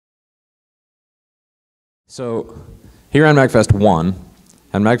So here on MAGFest 1,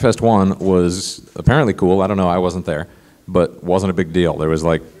 and MAGFest 1 was apparently cool. I don't know, I wasn't there, but wasn't a big deal. There was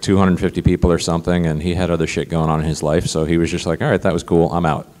like 250 people or something, and he had other shit going on in his life, so he was just like, all right, that was cool, I'm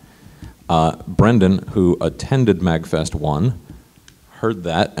out. Brendan, who attended MAGFest 1, heard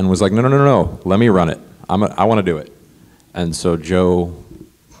that and was like, no, no, no, no, let me run it. I want to do it. And so Joe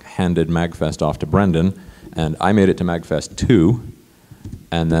handed MAGFest off to Brendan, and I made it to MAGFest 2,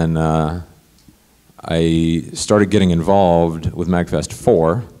 and then I started getting involved with MAGFest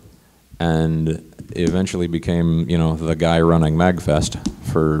 4, and eventually became, you know, the guy running MAGFest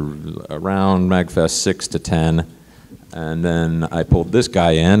for around MAGFest 6 to 10, and then I pulled this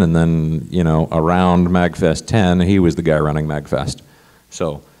guy in, and then, you know, around MAGFest 10, he was the guy running MAGFest.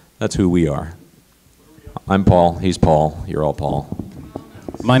 So that's who we are. I'm Paul, he's Paul, you're all Paul.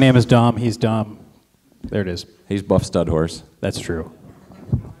 My name is Dom, he's Dom. There it is. He's Buff Studhorse. That's true.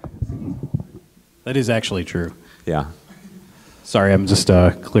 That is actually true. Yeah. Sorry, I'm just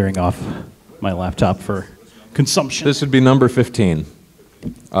clearing off my laptop for consumption. This would be number 15.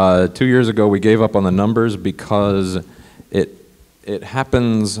 2 years ago, we gave up on the numbers because it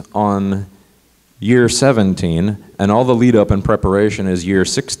happens on year 17, and all the lead up and preparation is year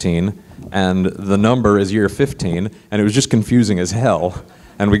 16, and the number is year 15, and it was just confusing as hell.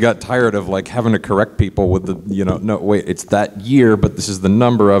 And we got tired of like having to correct people with the, you know, no, wait, it's that year, but this is the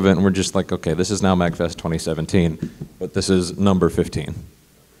number of it, and we're just like, okay, this is now MAGFest 2017, but this is number 15.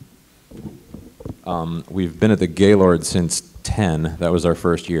 We've been at the Gaylord since 10. That was our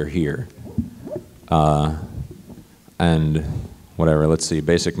first year here. And whatever, let's see,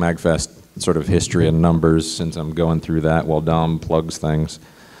 basic MAGFest sort of history and numbers, since I'm going through that while Dom plugs things.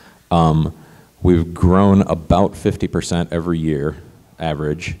 We've grown about 50% every year,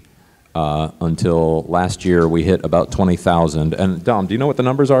 average, until last year we hit about 20,000. And Dom, do you know what the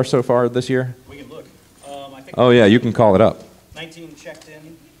numbers are so far this year? We can look. I think oh yeah, you can call it up. 19 checked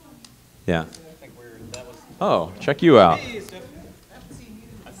in. Yeah. I think that was. Oh, check you out. Hey, Steph.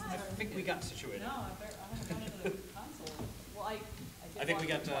 I think we got situated. No, I haven't gone into the console. Well, I think we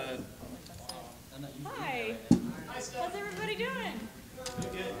got. Hi. How's everybody doing?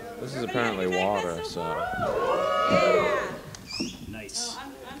 This is apparently water, so. Yeah. Nice. Oh,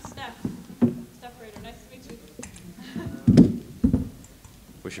 I'm Steph. Steph Rader. Nice to meet you.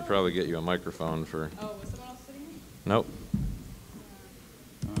 We should probably get you a microphone for. Oh, was someone else sitting here? Nope.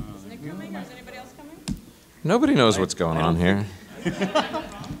 Is Nick coming, or is anybody else coming? Nobody knows what's going on here.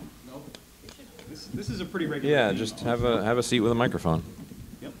 This is a pretty regular. Yeah, just have a seat with a microphone.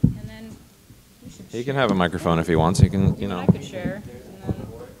 Yep. And then we should. He can have a microphone if he wants. He can, you know. I could share. And then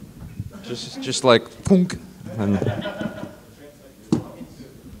Just like punk. And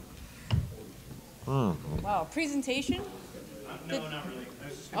wow, presentation? No, not really.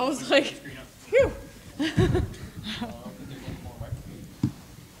 I was like, phew.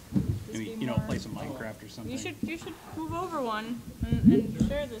 Maybe, you know, play some Minecraft or something. You should move over one and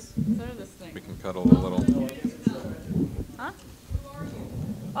share this thing. we can cuddle a little. Huh?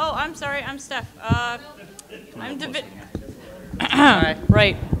 Oh, I'm sorry. I'm Steph. I'm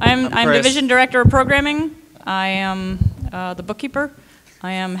right. I'm Chris. division director of programming. I am the bookkeeper.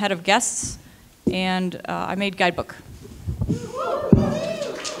 I am head of guests, and I made guidebook.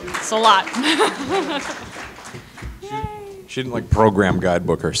 It's a lot. She didn't like program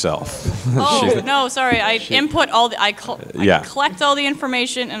guidebook herself. Oh no, sorry. I input all the. I Yeah. collect all the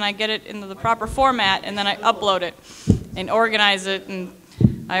information and I get it into the proper format, and then I upload it and organize it, and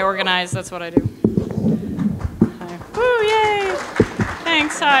I organize. That's what I do. Hi. Woo! Yay!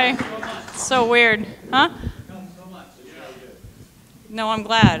 Thanks. Hi. It's so weird, huh? No, I'm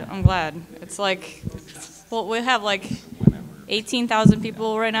glad. I'm glad. It's like, well, we have like 18,000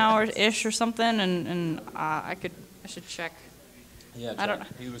 people right now, or ish, or something, and I should check. Yeah, I don't-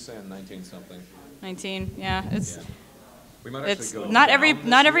 he was saying 19 something. 19. Yeah, it's. We might It's not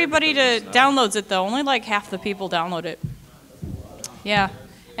everybody downloads it though. Only like half the people download it. Yeah,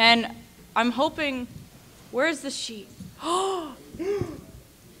 and I'm hoping. Where's the sheet? I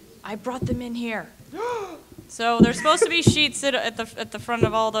brought them in here. So there's supposed to be sheets at the front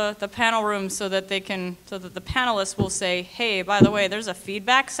of all the panel rooms so that the panelists will say, hey, by the way, there's a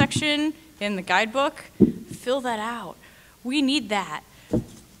feedback section in the guidebook. Fill that out. We need that.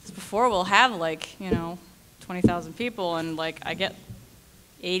 Before we'll have like, you know, 20,000 people, and like I get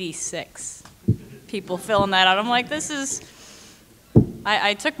 86 people filling that out. I'm like, this is.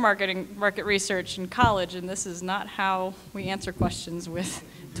 I took market research in college, and this is not how we answer questions with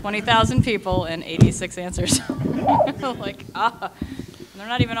 20,000 people and 86 answers. Like, and they're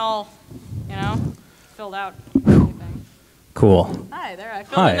not even all, you know, filled out. Or anything. Cool. Hi, there, I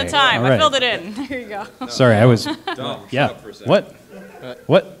filled in Hi, the time. all I right. filled it in. There you go. Sorry, I was. Yeah. What?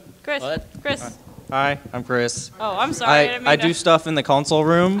 What? Chris, What? Chris. Hi, I'm Chris. Oh, I'm sorry. I didn't mean I to. do stuff in the console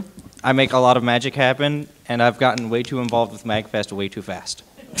room. I make a lot of magic happen, and I've gotten way too involved with MAGFest way too fast.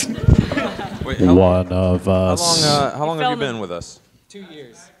 Wait, One of us. how long have you fell in been with us? 2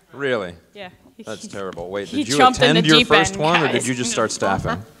 years. Really? Yeah. That's terrible. Wait, he did you jumped in attend the your deep first end, one, or did guys. you just start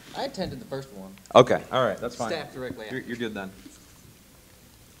staffing? I attended the first one. Okay, all right, that's fine. Staff directly after. You're good then.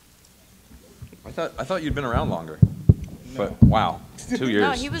 I thought you'd been around longer. But wow, 2 years.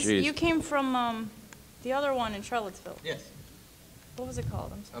 No, he was. Jeez. You came from the other one in Charlottesville. Yes. What was it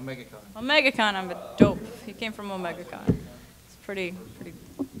called? I'm sorry. OmegaCon. OmegaCon. I'm a dope. He came from OmegaCon. It's pretty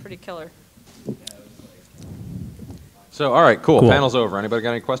killer. So all right, cool. Cool. Panel's over. Anybody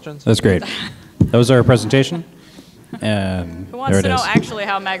got any questions? That's great. That was our presentation. And Who wants there to it know is. actually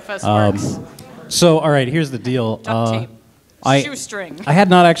how MAGFest works? So, all right, here's the deal. Duct tape. I- Shoestring. I had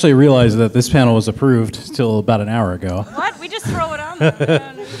not actually realized that this panel was approved till about an hour ago. What? We just throw it on there.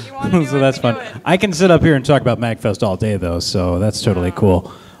 Man. If you want to do So it, that's we fun. do it. I can sit up here and talk about MAGFest all day, though, so that's totally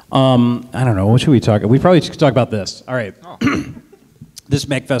cool. I don't know. What should we talk? We probably should talk about this. All right. This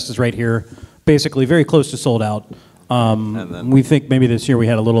MAGFest is right here, basically very close to sold out. And then- We think maybe this year we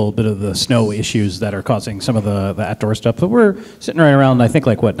had a little bit of the snow issues that are causing some of the outdoor stuff, but we're sitting right around, I think,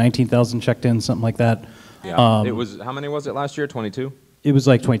 like, what, 19,000 checked in, something like that. Yeah. It was, how many was it last year? 22? It was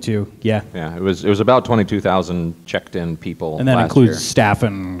like 22, yeah. Yeah, it was about 22,000 checked in people And that last includes year. staff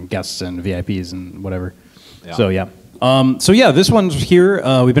and guests and VIPs and whatever. Yeah. So yeah. This one's here.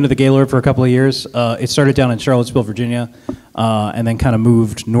 We've been to the Gaylord for a couple of years. It started down in Charlottesville, Virginia, and then kind of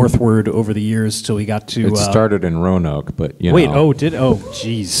moved northward over the years till we got to. It started in Roanoke, but you Wait, know.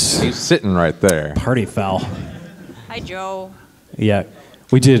 jeez. He's sitting right there. Party foul. Hi, Joe. Yeah,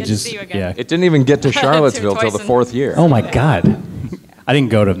 we did Good to just. see you again. Yeah. It didn't even get to Charlottesville till the Twice in- 4th year. Oh my God. I didn't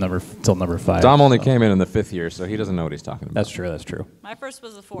go to till number 5. Dom only so. came in the 5th year, so he doesn't know what he's talking about. That's true. That's true. My first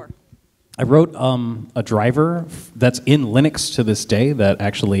was the 4. I wrote a driver that's in Linux to this day that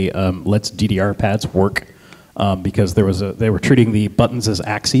actually lets DDR pads work because they were treating the buttons as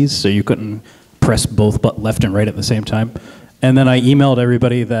axes, so you couldn't press both left and right at the same time. And then I emailed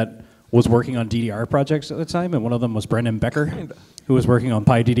everybody that was working on DDR projects at the time, and one of them was Brendan Becker, who was working on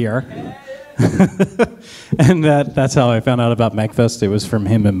PyDDR. And that's how I found out about MAGFest. It was from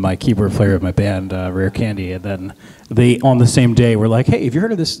him and my keyboard player of my band, Rare Candy. And then they, on the same day, were like, hey, if you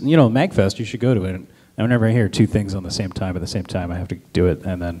heard of this, MAGFest, you should go to it. And whenever I hear 2 things on the same time, at the same time, I have to do it.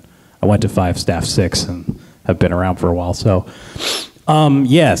 And then I went to 5, staff 6, and have been around for a while. So,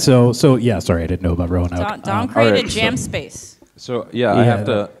 sorry, I didn't know about Roanoke. Don created all right, Jam so- Space. So yeah, I have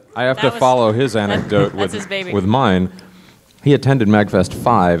to That was- follow his anecdote that's his baby. with mine. He attended MAGFest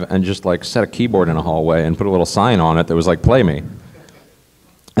 5 and just like set a keyboard in a hallway and put a little sign on it that was like "Play Me."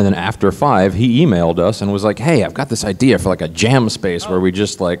 And then after 5, he emailed us and was like, "Hey, I've got this idea for like a jam space where we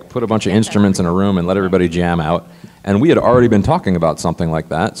just like put a bunch of instruments in a room and let everybody jam out." And we had already been talking about something like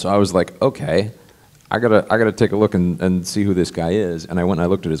that, so I was like, "Okay, I gotta take a look and see who this guy is." And I went and I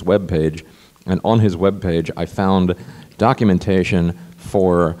looked at his webpage, and on his webpage I found documentation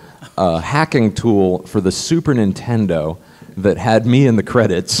for a hacking tool for the Super Nintendo that had me in the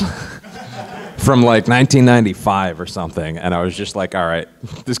credits from like 1995 or something, and I was just like, all right,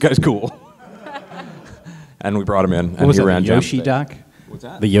 this guy's cool. And we brought him in, What and was he that, ran the Jam Yoshi Space. doc? What's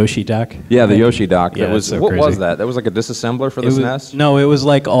that? The Yoshi doc? Yeah, the Yoshi doc. Yeah, That was that's so what was crazy. that? That was like a disassembler for the SNES. No, it was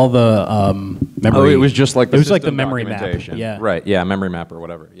like all the memory. Oh, it was just like the it was like the system memory map. documentation. Yeah, Right. Yeah, memory map or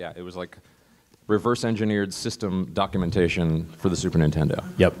whatever. Yeah, it was like reverse engineered system documentation for the Super Nintendo.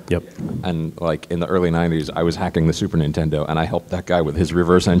 Yep. And like in the early 90s, I was hacking the Super Nintendo, and I helped that guy with his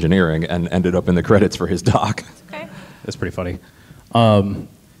reverse engineering and ended up in the credits for his doc. Okay. That's pretty funny.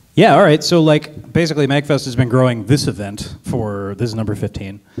 Yeah, all right. So like basically, MAGFest has been growing this event for this is number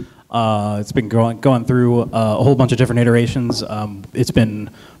 15. It's been going through a whole bunch of different iterations. It's been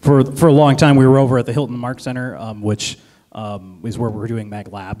for a long time. We were over at the Hilton Mark Center, which is where we're doing Mag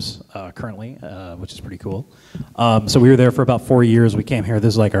Labs currently, which is pretty cool. So we were there for about 4 years. We came here.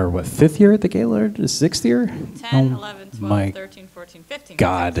 This is like our 5th year at the Gaylord, 6th year. 10, 11, 12, my 13, 14, 15.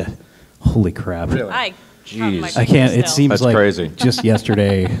 God, holy crap! Really? I Jeez. my I can't. It still. seems That's like crazy. just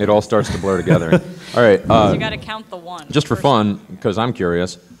yesterday. It all starts to blur together. All right. You got to count the 1. Just for first. fun, because I'm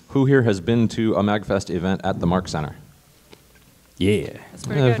curious, who here has been to a MAGFest event at the Mark Center? Yeah. That's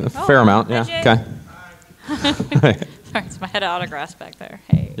pretty good. A fair amount, hi, yeah. Jay. Okay. Sorry, it's my head of autographs back there.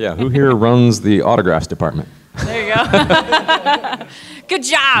 Hey. Yeah, who here runs the autographs department? There you go. Good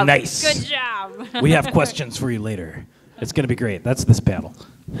job. Nice. Good job. We have questions for you later. It's going to be great. That's this panel.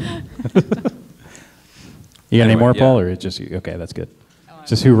 You got any Anyway, more, yeah. Paul, or it's just you? Okay, that's good.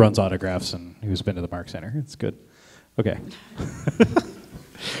 Just who runs autographs and who's been to the Mark Center. It's good. Okay.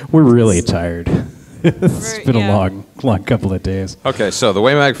 We're really tired. It's been a long couple of days. Okay, so the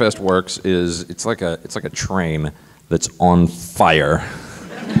way MAGFest works is it's like a train that's on fire.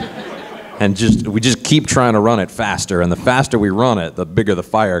 And we just keep trying to run it faster, and the faster we run it, the bigger the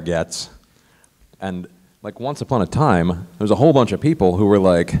fire gets. And like once upon a time, there was a whole bunch of people who were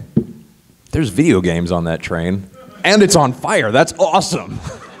like, there's video games on that train, and it's on fire. That's awesome.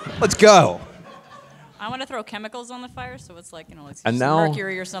 Let's go. I want to throw chemicals on the fire, so it's like, it's And just now,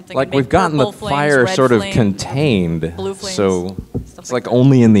 mercury or something. like and make we've gotten the purple flames, fire red sort of flame, contained, blue flames, so stuff it's like like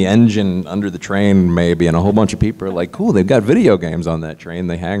only in the engine under the train maybe, and a whole bunch of people are like, cool, they've got video games on that train.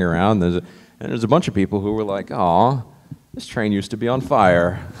 They hang around. There's a bunch of people who were like, aw, this train used to be on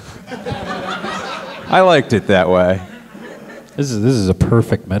fire. I liked it that way. This is a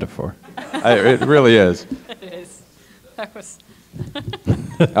perfect metaphor. It really is. It is. That was.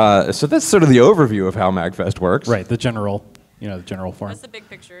 So that's sort of the overview of how MAGFest works. Right, the general form. That's the big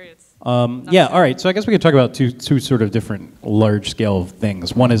picture. It's. Yeah, all right. So I guess we could talk about two sort of different large-scale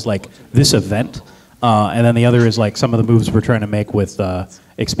things. One is like this event, and then the other is like some of the moves we're trying to make with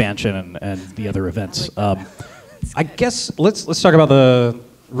expansion and the other events. I guess let's talk about the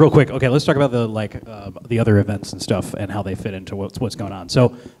real quick. Okay, let's talk about the other events and stuff and how they fit into what's going on.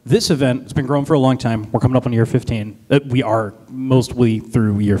 So this event has been growing for a long time. We're coming up on year 15. We are mostly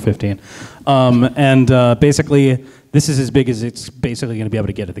through year 15, and basically this is as big as it's basically going to be able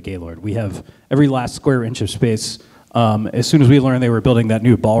to get at the Gaylord. We have every last square inch of space. As soon as we learned they were building that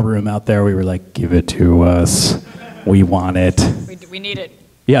new ballroom out there, we were like, give it to us. We want it. We need it.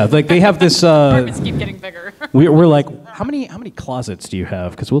 Yeah, like they have this. Apartments keep getting bigger. We're like, how many closets do you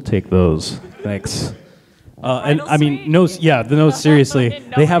have? Because we'll take those. Thanks. And Bridal I mean, suite? no, seriously.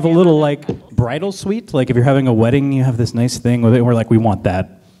 No They have a idea little what like that bridal suite. Like if you're having a wedding, you have this nice thing with it. We're like, we want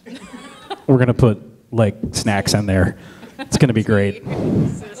that. We're gonna put like snacks in there. It's gonna be great.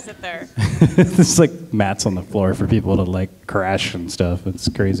 Just sit there. There's like mats on the floor for people to like crash and stuff. It's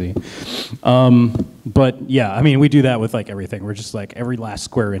crazy. But yeah, I mean, we do that with like everything. We're just like every last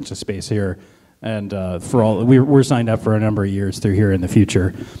square inch of space here, and we're signed up for a number of years through here in the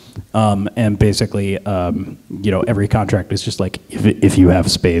future, and basically, every contract is just like if you have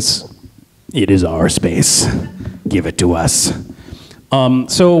space, it is our space. Give it to us.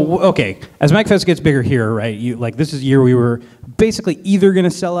 Okay, as MAGFest gets bigger here, right? This is a year we were basically either going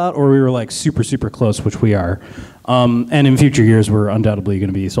to sell out or we were like super, super close, which we are. And in future years, we're undoubtedly going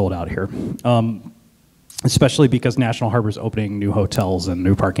to be sold out here. Especially because National Harbor's opening new hotels and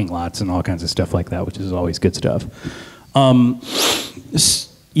new parking lots and all kinds of stuff like that, which is always good stuff.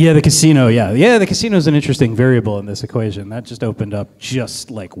 Yeah, the casino. Yeah, the casino is an interesting variable in this equation. That just opened up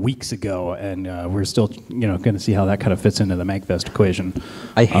just like weeks ago, and we're still, going to see how that kind of fits into the MAGFest equation.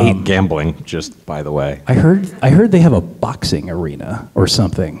 I hate gambling, just by the way. I heard they have a boxing arena or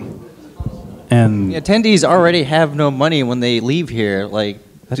something, and The attendees already have no money when they leave here. Like,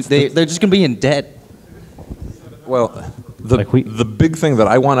 they're just gonna be in debt. Well, the big thing that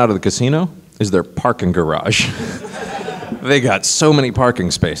I want out of the casino is their parking garage. They got so many parking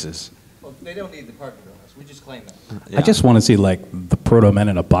spaces. Well, they don't need the parking garage. We just claim that. Yeah. I just want to see like the Proto Men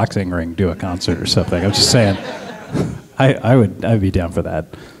in a boxing ring do a concert or something. I'm just saying, I would be down for that.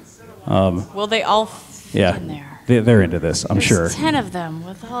 Will they all fit Yeah, in there? they're into this. I'm There's sure. 10 of them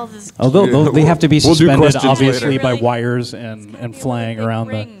with all this. Although they have to be We'll do suspended, questions obviously, later. by Really- wires It's and gotta be a flying big around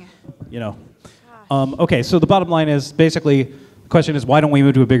ring. Okay, so the bottom line is basically, the question is, why don't we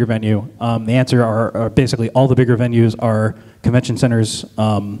move to a bigger venue? The answer are basically all the bigger venues are convention centers.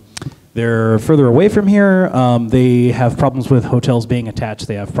 They're further away from here. They have problems with hotels being attached.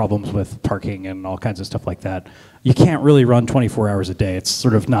 They have problems with parking and all kinds of stuff like that. You can't really run 24 hours a day. It's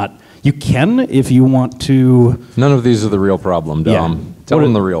sort of not, you can if you want to. None of these are the real problem, Dom. Yeah. Tell What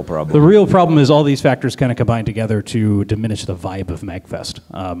them are- the real problem. The real problem is all these factors kind of combine together to diminish the vibe of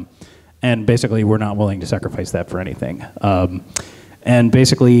MAGFest. And basically, we're not willing to sacrifice that for anything. And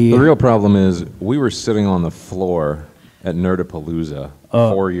basically, The real problem is we were sitting on the floor at Nerdapalooza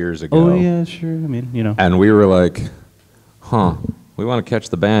 4 years ago. oh yeah, sure. I mean, And we were like, we want to catch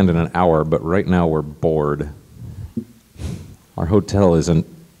the band in an hour, but right now we're bored. Our hotel isn't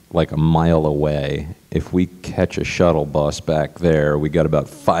like a mile away. If we catch a shuttle bus back there, we got about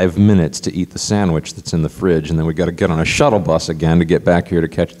 5 minutes to eat the sandwich that's in the fridge, and then we got to get on a shuttle bus again to get back here to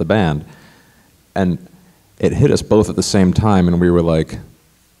catch the band. And it hit us both at the same time, and we were like,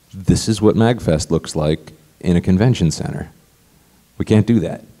 this is what MAGFest looks like in a convention center. We can't do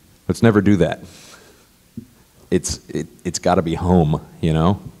that. Let's never do that. It's got to be home,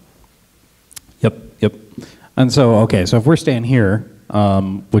 Yep. And so, okay, so if we're staying here,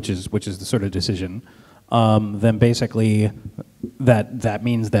 which is the sort of decision, then basically that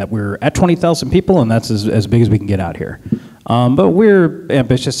means that we're at 20,000 people, and that's as big as we can get out here. But we're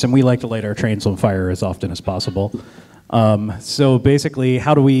ambitious, and we like to light our trains on fire as often as possible. So basically,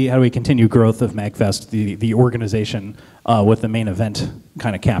 how do we continue growth of MAGFest, the organization, with the main event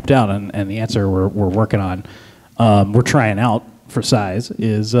kind of capped out? And the answer we're working on, we're trying out for size,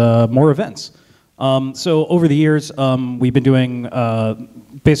 is more events. So over the years, we've been doing,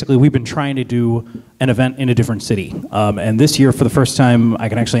 basically we've been trying to do an event in a different city. And this year, for the first time, I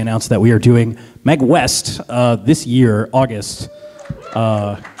can actually announce that we are doing MAGWest this year, August.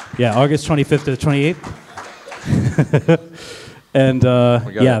 August 25th to the 28th. And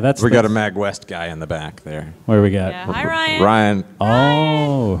we got a MAGWest guy in the back there. What do we got? Yeah. Hi, Ryan. Ryan,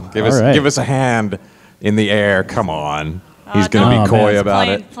 Oh, give us a hand in the air. Come on. He's going to no. be coy Oh, man. about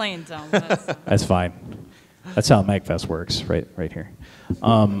it. Plain zone. That's, That's fine. That's how MAGFest works, right here.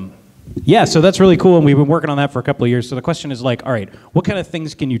 Yeah, so that's really cool, and we've been working on that for a couple of years. So the question is like, all right, what kind of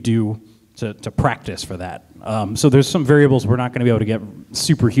things can you do to practice for that? So there's some variables we're not going to be able to get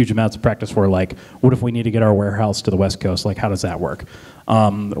super huge amounts of practice for, like what if we need to get our warehouse to the West Coast? Like, how does that work?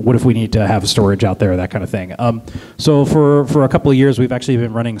 What if we need to have storage out there, that kind of thing. So for a couple of years, we've actually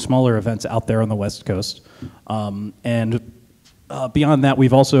been running smaller events out there on the West Coast. And beyond that,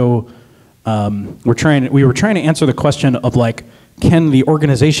 we've also, we were trying to answer the question of like, can the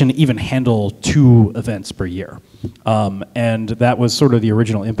organization even handle 2 events per year? And that was sort of the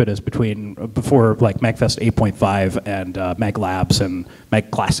original impetus before like MAGFest 8.5 and Mag Labs and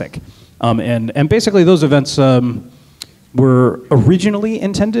Mag Classic. And basically those events were originally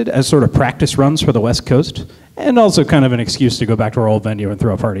intended as sort of practice runs for the West Coast, and also kind of an excuse to go back to our old venue and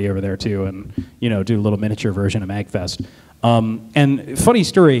throw a party over there too, and do a little miniature version of MAGFest. And funny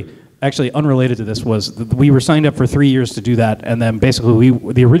story, actually unrelated to this, was we were signed up for 3 years to do that, and then basically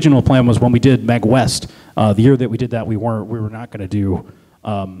the original plan was when we did MAGWest, the year that we did that, we were not going to do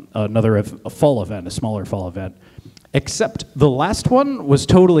a fall event, a smaller fall event. Except the last one was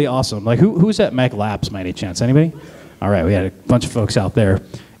totally awesome. Like who's at Mag Labs by any chance? Anybody? All right, we had a bunch of folks out there.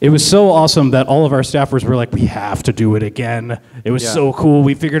 It was so awesome that all of our staffers were like, we have to do it again. It was so cool.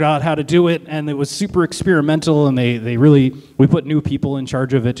 We figured out how to do it, and it was super experimental, and we put new people in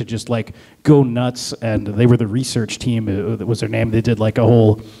charge of it to just like go nuts, and they were the research team, it was their name. They did like a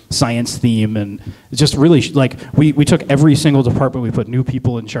whole science theme, and just really like, we took every single department, we put new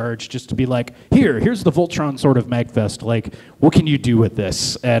people in charge just to be like, here's the Voltron sort of MAGFest, like, what can you do with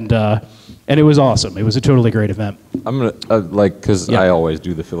this? And it was awesome. It was a totally great event. I'm going to, because I always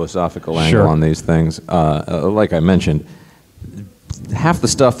do the philosophical angle Sure. on these things. Like I mentioned, half the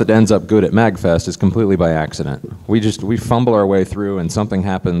stuff that ends up good at MAGFest is completely by accident. We fumble our way through, and something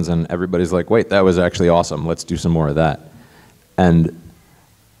happens, and everybody's like, wait, that was actually awesome. Let's do some more of that. And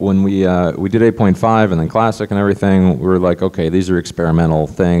when we did 8.5 and then Classic and everything, we were like, okay, these are experimental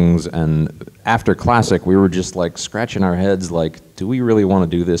things. And after Classic, we were just like scratching our heads like, do we really want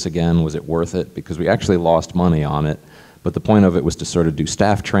to do this again? Was it worth it? Because we actually lost money on it. But the point of it was to sort of do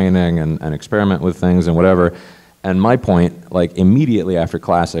staff training and experiment with things and whatever. And my point, like immediately after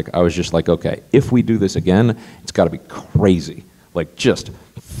Classic, I was just like, okay, if we do this again, it's got to be crazy. Like just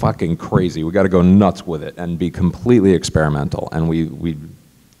fucking crazy. We got to go nuts with it and be completely experimental. And we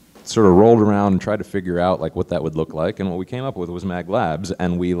sort of rolled around and tried to figure out like what that would look like, and what we came up with was Mag Labs,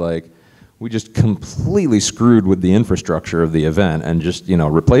 and we just completely screwed with the infrastructure of the event, and just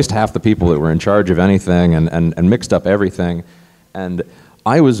replaced half the people that were in charge of anything, and mixed up everything. And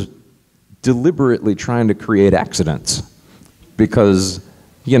I was deliberately trying to create accidents, because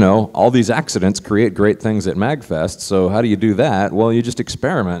all these accidents create great things at MAGFest. So how do you do that? Well, you just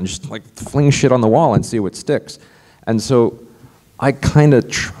experiment and just like fling shit on the wall and see what sticks. And so I kind of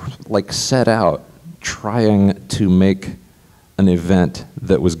set out trying to make an event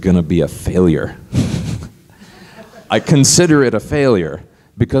that was going to be a failure. I consider it a failure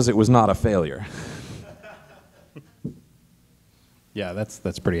because it was not a failure. Yeah,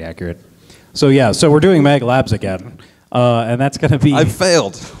 that's pretty accurate. So so we're doing Mag Labs again, and that's going to be... I've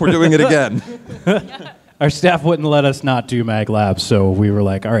failed. We're doing it again. Our staff wouldn't let us not do Mag Labs, so we were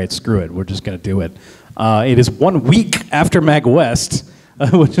like, all right, screw it. We're just going to do it. It is 1 week after MAGWest,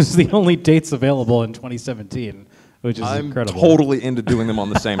 which is the only dates available in 2017, which is incredible. I'm totally into doing them on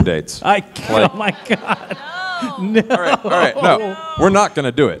the same dates. Oh my God. No. All right, no. We're not going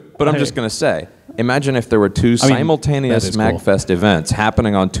to do it, but I'm just going to say, imagine if there were 2 simultaneous that is cool. MAGFest events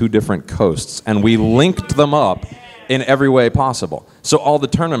happening on 2 different coasts, and we linked them up in every way possible. So all the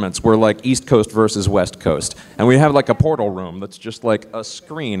tournaments were like East Coast versus West Coast. And we have like a portal room that's just like a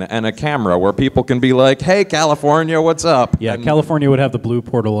screen and a camera where people can be like, hey, California, what's up? Yeah, And California would have the blue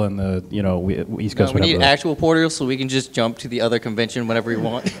portal, and the East Coast We would need have the. actual portals so we can just jump to the other convention whenever we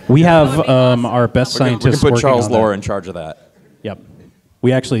want. We have our best we can scientists put working Charles on Lohr that. in charge of that. Yep.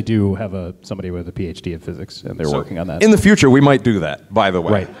 We actually do have somebody with a PhD in physics, and they're So working on that. In the future, we might do that, by the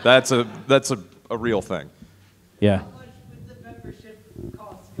way. Right. That's a real thing. Yeah.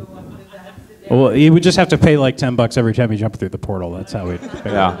 Well, you would just have to pay like $10 every time you jump through the portal. That's how we.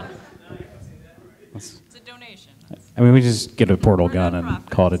 Yeah. It's a donation. I mean, we just get a portal gun and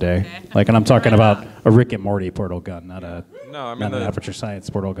call it a day. Okay. Like, and I'm talking about a Rick and Morty portal gun, not a No, I mean, not an the- Aperture Science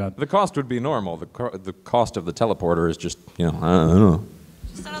portal gun. The cost would be normal. The cost of the teleporter is just, I don't know.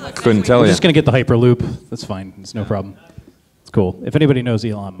 Just another thing Couldn't we- tell We're you. just gonna get the Hyperloop. That's fine. It's no problem. It's cool. If anybody knows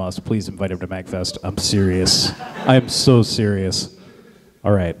Elon Musk, please invite him to MAGFest. I'm serious. I am so serious.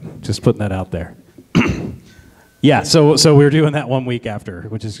 All right, just putting that out there. Yeah, so we're doing that 1 week after,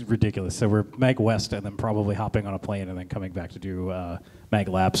 which is ridiculous. So we're Mag West and then probably hopping on a plane and then coming back to do Mag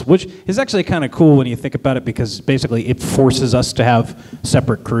Labs, which is actually kind of cool when you think about it because basically it forces us to have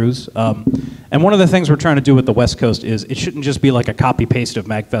separate crews. And one of the things we're trying to do with the West Coast is it shouldn't just be like a copy paste of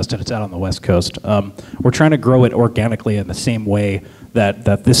MAGFest and it's out on the West Coast. We're trying to grow it organically in the same way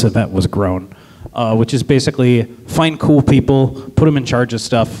that this event was grown. Which is basically find cool people, put them in charge of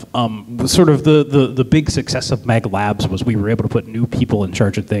stuff. Sort of the big success of Mag Labs was we were able to put new people in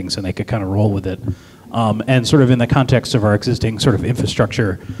charge of things and they could kind of roll with it. And sort of in the context of our existing sort of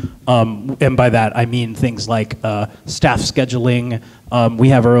infrastructure, and by that I mean things like staff scheduling. We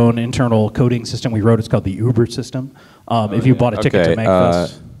have our own internal coding system we wrote. It's called the Uber system. If you bought a ticket to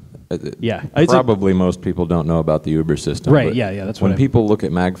MagFest. Yeah, it's Probably most people don't know about the Uber system. Right, but yeah, that's what when I mean. people look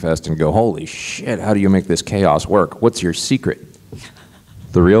at MAGFest and go, holy shit, how do you make this chaos work? What's your secret?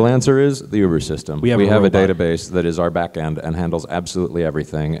 The real answer is the Uber system. We have a a robot. database that is our back end and handles absolutely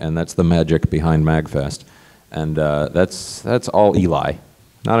everything, and that's the magic behind MAGFest. And that's all Eli.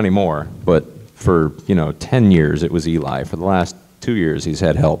 Not anymore, but for 10 years it was Eli. For the last 2 years he's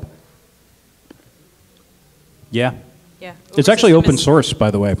had help. Yeah. Yeah. It's Uber actually system open is- source,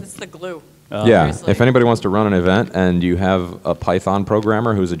 by the way. It's the glue. Yeah, seriously. if anybody wants to run an event and you have a Python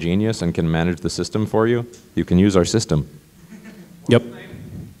programmer who's a genius and can manage the system for you, you can use our system. Yep.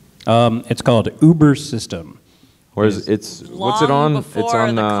 It's called Uber System. Whereas what's it on? Long It's before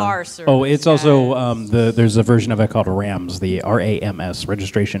on. the car service, Oh, it's also guys. there's a version of it called RAMS, the RAMS,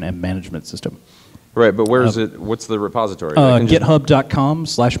 Registration and Management System. Right, but where is it? What's the repository? I can just-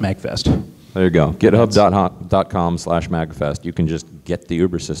 GitHub.com/MagFest. There you go. GitHub.com/MagFest. You can just get the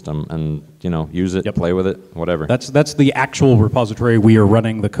Uber system and use it, Yep. play with it, whatever. That's the actual repository we are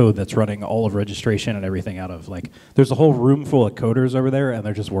running the code that's running all of registration and everything out of. Like, there's a whole room full of coders over there, and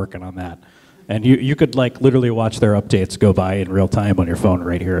they're just working on that. And you could like literally watch their updates go by in real time on your phone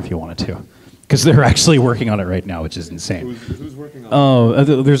right here if you wanted to, because they're actually working on it right now, which is insane. Who's working on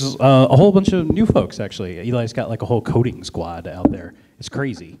There's a whole bunch of new folks actually. Eli's got like a whole coding squad out there. It's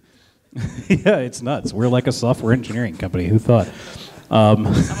crazy. Yeah, it's nuts. We're like a software engineering company. Who thought?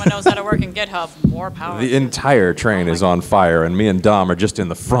 Someone knows how to work in GitHub. More power. The entire train is on fire, and me and Dom are just in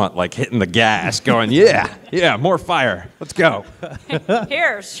the front, like hitting the gas, going, yeah, more fire. Let's go.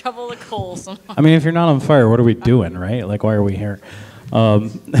 Here, shovel the coals. I mean, if you're not on fire, what are we doing, right? Like, why are we here? Oh,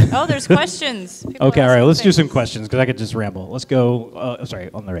 there's questions. People Okay, all are right. Let's do asking some questions because I could just ramble. Let's go. Sorry,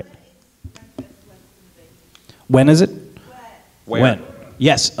 on the right. When is it? Where? When?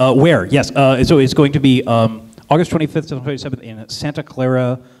 Yes. Where? Yes. So it's going to be August 25th to 27th in Santa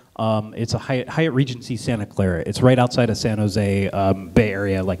Clara. It's a Hyatt Regency Santa Clara. It's right outside of San Jose Bay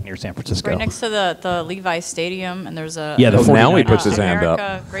Area, like near San Francisco. Right next to the Levi Stadium, and there's a Yeah, the Oh, now he 49ers. puts his hand up.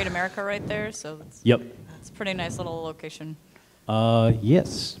 America, Great America right there. So Yep. it's a pretty nice little location.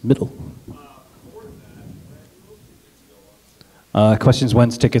 Yes. Middle. Questions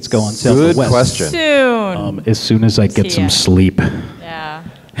when's tickets go on sale? for Good West? question. Soon. As soon as I get some Yeah. sleep. Yeah.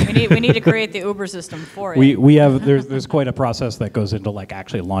 We need to create the Uber system for it. We have there's quite a process that goes into like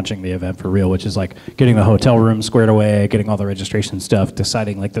actually launching the event for real, which is like getting the hotel room squared away, getting all the registration stuff,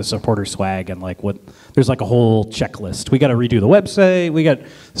 deciding like the supporter swag and like what there's like a whole checklist. We got to redo the website. We got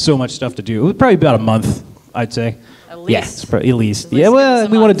so much stuff to do. It was probably about a month, I'd say. At Yeah, least. it's probably, at least. At least Yeah, give well, us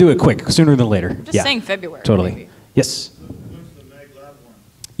a we want to month. do it quick, sooner than later. Just yeah. saying February. Totally. maybe. Yes. When's the Mag Lab one?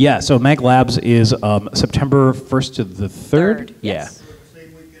 Yeah. So Mag Labs is September 1st to the 3rd. Yeah. Yes. Same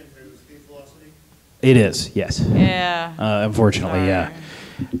weekend as Escape Velocity? It is. Yes. Yeah. Unfortunately, yeah.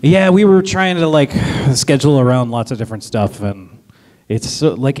 Yeah, we were trying to like schedule around lots of different stuff, and it's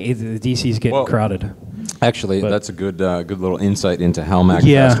so, like the DC's getting Well, crowded. Actually, But- that's a good little insight into how MAGFest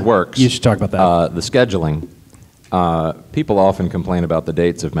Yeah, works. you should talk about that. The scheduling. People often complain about the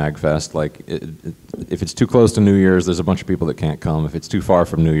dates of MAGFest. Like, if it's too close to New Year's, there's a bunch of people that can't come. If it's too far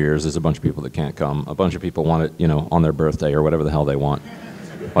from New Year's, there's a bunch of people that can't come. A bunch of people want it, on their birthday or whatever the hell they want.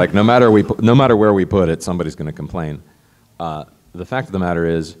 Like, no matter where we put it, somebody's going to complain. The fact of the matter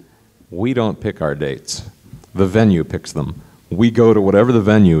is, we don't pick our dates. The venue picks them. We go to whatever the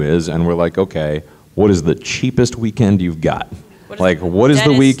venue is, and we're like, okay, what is the cheapest weekend you've got? What is the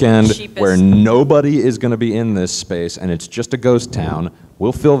deadest, weekend cheapest? where nobody is going to be in this space and it's just a ghost town?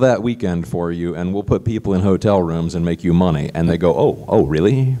 We'll fill that weekend for you, and we'll put people in hotel rooms and make you money. And they go, oh,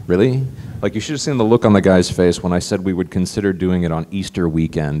 really? Really? Like, you should have seen the look on the guy's face when I said we would consider doing it on Easter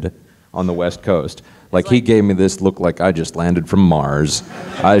weekend on the West Coast. Like, he gave me this look like I just landed from Mars.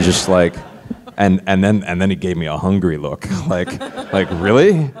 I just like, and then he gave me a hungry look. Like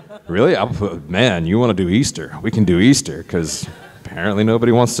really? Really? Man, you want to do Easter? We can do Easter, because apparently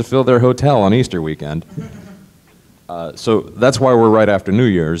nobody wants to fill their hotel on Easter weekend. So that's why we're right after New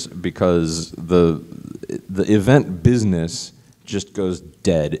Year's, because the event business just goes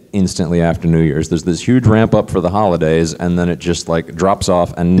dead instantly after New Year's. There's this huge ramp up for the holidays, and then it just like drops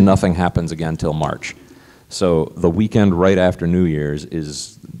off, and nothing happens again till March. So the weekend right after New Year's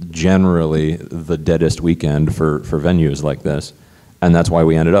is generally the deadest weekend for venues like this. And that's why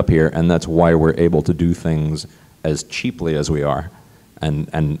we ended up here, and that's why we're able to do things as cheaply as we are,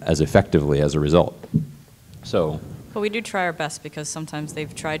 and as effectively as a result. So. But we do try our best, because sometimes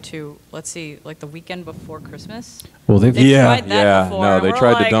they've tried to, let's see, like the weekend before Christmas. Well, they've tried that before. No, and they we're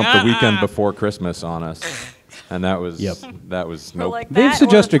tried to like, dump the weekend before Christmas on us, and that was Yep. We're nope. like They've that, or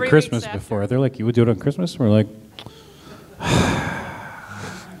suggested 3 weeks Christmas after. before. They're like, you would do it on Christmas? We're like,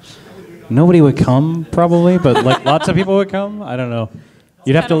 nobody would come probably, but like lots of people would come. I don't know.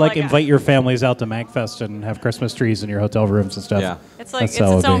 You'd have to kinda like like a- invite your families out to MAGFest and have Christmas trees in your hotel rooms and stuff. Yeah. It's like, That's it's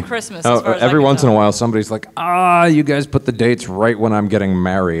how its it'd own be. Christmas, Oh, as far as every I can once in tell. a while, somebody's like, you guys put the dates right when I'm getting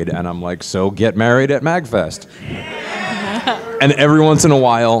married. And I'm like, so get married at MAGFest. And every once in a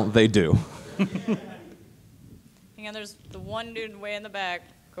while, they do. Hang on, there's the one dude way in the back.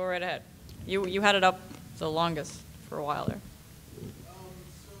 Go right ahead. You had it up the longest for a while there.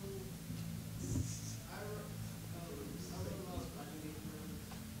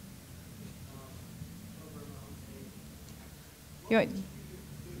 You,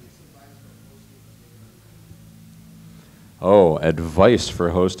 Oh, advice for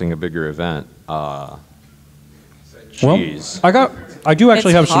hosting a bigger event. Well, Jeez. I do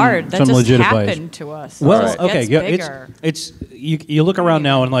actually it's have hard. some That just legit happened advice. to us. Well, It just okay, gets yeah, bigger. it's you look around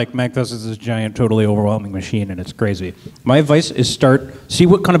now and like MAGFest is this giant, totally overwhelming machine, and it's crazy. My advice is see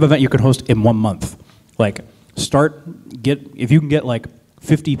what kind of event you can host in 1 month. Like if you can get like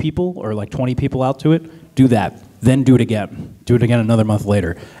 50 people or like 20 people out to it, do that. Then do it again. Do it again another month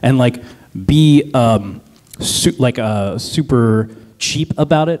later, and like be super cheap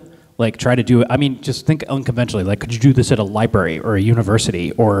about it. Like try to do it. I mean, just think unconventionally. Like, could you do this at a library or a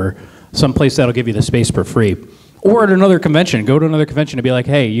university or some place that'll give you the space for free? Or at another convention. Go to another convention and be like,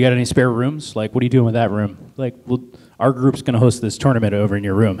 hey, you got any spare rooms? Like, what are you doing with that room? Like, well, our group's going to host this tournament over in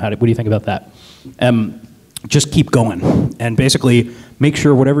your room. What do you think about that? Just keep going and basically make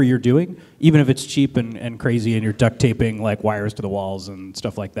sure whatever you're doing, even if it's cheap and crazy and you're duct taping like wires to the walls and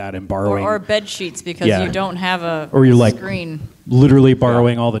stuff like that and borrowing. Or bed sheets, because Yeah. you don't have a Or you're like screen. literally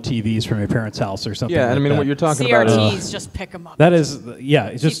borrowing all the TVs from your parents' house or something. Yeah, and I like mean, that. what you're talking about CRTs, is... just pick them up. That is, yeah.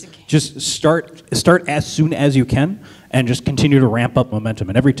 It's just start as soon as you can, and just continue to ramp up momentum.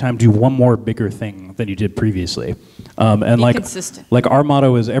 And every time, do one more bigger thing than you did previously. And Be like, consistent. like our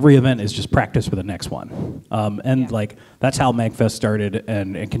motto is every event is just practice for the next one. And like that's how MAGFest started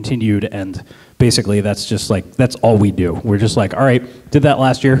and continued. And basically, that's all we do. We're just like, all right, did that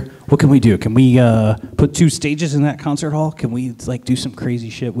last year. What can we do? Can we put 2 stages in that concert hall? Can we like do some crazy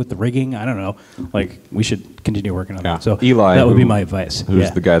shit with the rigging? I don't know. Like we should continue working on that. So Eli, that would be my advice. Who's Yeah.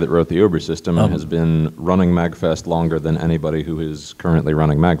 the guy that wrote the Uber system and has been running MAGFest longer than anybody who is currently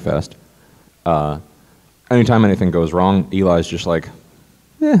running MAGFest. Anytime anything goes wrong, Eli's just like,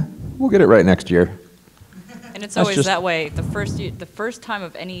 we'll get it right next year. And it's That's always just- that way. The first time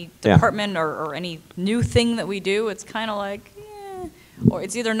of any Yeah. department or any new thing that we do, it's kind of like, or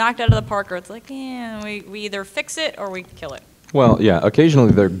it's either knocked out of the park or it's like, we either fix it or we kill it. Well, yeah,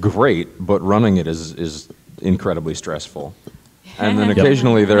 occasionally they're great, but running it is incredibly stressful. And then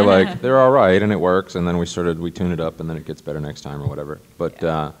occasionally they're like, they're all right, and it works, and then we tune it up, and then it gets better next time or whatever.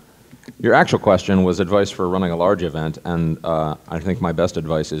 But your actual question was advice for running a large event, and I think my best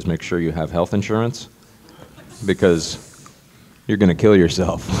advice is make sure you have health insurance, because you're going to kill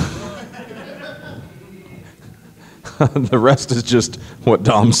yourself. The rest is just what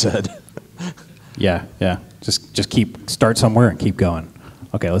Dom said. Yeah, yeah. Just start somewhere and keep going.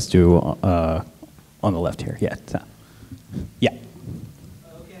 Okay, let's do on the left here. Yeah. Yeah.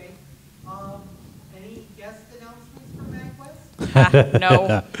 Okay. Any guest announcements for MAGFest?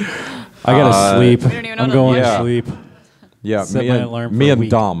 No. I gotta sleep. We don't even know I'm the going theme. to sleep. Yeah, Set my alarm me for a and week.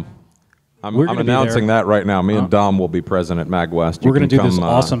 Dom. I'm We're gonna be announcing there. that right now. Me and Dom will be present at MAGWest. We're gonna do this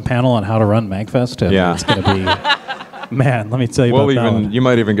awesome panel on how to run MAGFest. And Yeah. It's gonna be, man. Let me tell you We'll about that even, one. you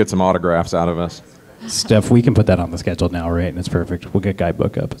might even get some autographs out of us. Steph, we can put that on the schedule now, right? And it's perfect. We'll get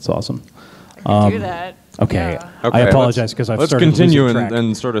Guidebook up. It's awesome. Do that. Okay. Yeah. Okay, I apologize because I've let's started continue losing and, track.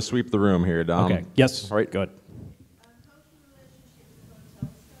 and sort of sweep the room here, Dom. Okay. Yes. Right. Good.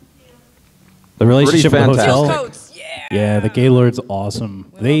 The relationship with the fantastic. hotel. Coats. Yeah. Yeah, the Gaylord's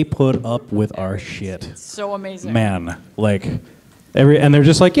awesome. They put up with our shit. So amazing. Man, like and they're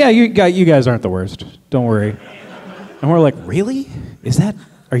just like, yeah, you guys aren't the worst. Don't worry. And we're like, really?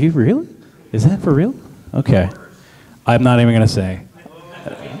 Are you really? Is that for real? Okay. I'm not even gonna say.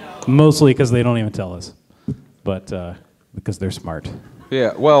 Mostly because they don't even tell us, but because they're smart.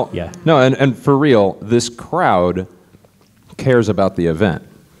 Yeah, well, Yeah. no, and for real, this crowd cares about the event.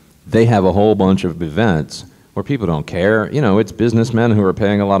 They have a whole bunch of events where people don't care. You know, it's businessmen who are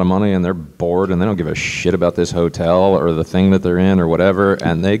paying a lot of money and they're bored and they don't give a shit about this hotel or the thing that they're in or whatever,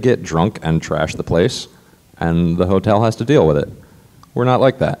 and they get drunk and trash the place, and the hotel has to deal with it. We're not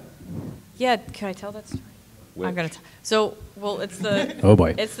like that. Yeah, can I tell that story? I'm gonna. So, well, it's the. Oh,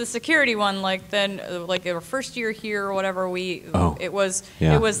 boy. It's the security one. Like then, like our first year here or whatever. Oh, It was.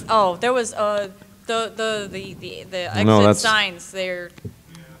 yeah. It was. Oh, there was the exit No, that's- signs.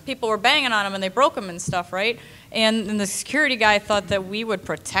 People were banging on them and they broke them and stuff, right? And the security guy thought that we would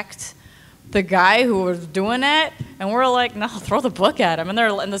protect the guy who was doing that, and we're like, no, throw the book at him.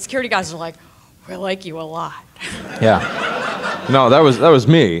 And the security guys are like, we like you a lot. Yeah. No, that was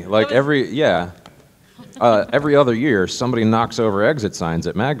me. Like every other year, somebody knocks over exit signs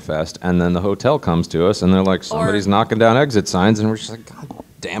at MAGFest, and then the hotel comes to us, and they're like, somebody's knocking down exit signs, and we're just like, God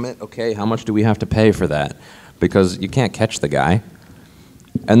damn it, okay, how much do we have to pay for that? Because you can't catch the guy.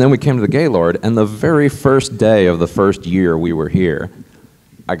 And then we came to the Gaylord, and the very first day of the first year we were here,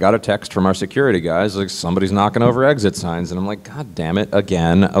 I got a text from our security guys, like, somebody's knocking over exit signs, and I'm like, God damn it,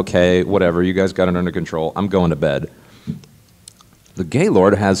 again, okay, whatever, you guys got it under control, I'm going to bed. The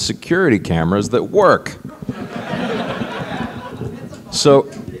Gaylord has security cameras that work.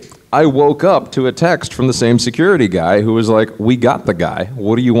 So I woke up to a text from the same security guy who was like, we got the guy.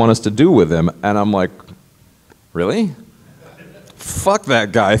 What do you want us to do with him? And I'm like, really? Fuck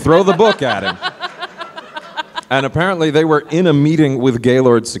that guy. Throw the book at him. And apparently they were in a meeting with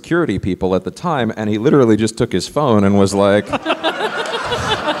Gaylord security people at the time, and he literally just took his phone and was like,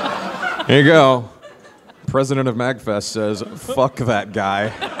 here you go. President of MAGFest says, fuck that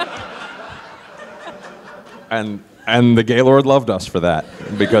guy. And the Gaylord loved us for that,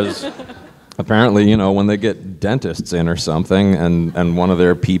 because apparently, you know, when they get dentists in or something and one of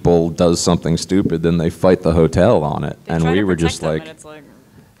their people does something stupid, then they fight the hotel on it. They And try we to were protect just them, like, and it's like,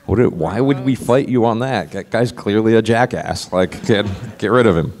 why would we fight you on that? That guy's clearly a jackass. Like, get rid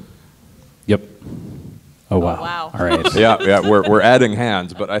of him. Yep. Oh wow. wow. All right. Yeah, we're adding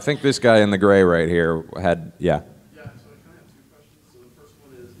hands, but I think this guy in the gray right here had, yeah. Yeah, so I kind of have two questions. So the first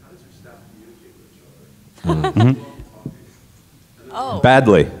one is, how does your staff communicate with each other? oh.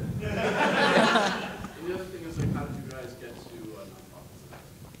 Badly. And the other thing is, like, how did you guys get to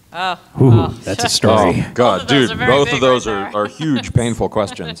nonprofits? Ooh, that's a story. Oh, God, Both of those dude, are very both big of those right are there. huge, painful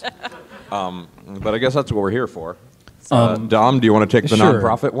questions. But I guess that's what we're here for. Dom, do you want to take the sure.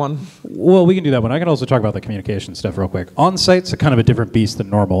 nonprofit one? Well, we can do that one. I can also talk about the communication stuff real quick. On-site's a kind of a different beast than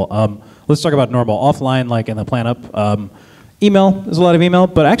normal. Let's talk about normal. Offline, like in the plan up, email, there's a lot of email,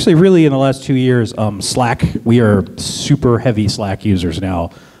 but actually really in the last 2 years, Slack, we are super heavy Slack users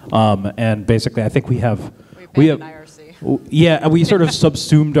now. And basically I think we have... We abandoned IRC. Yeah, we sort of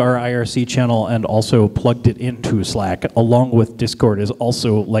subsumed our IRC channel and also plugged it into Slack, along with Discord is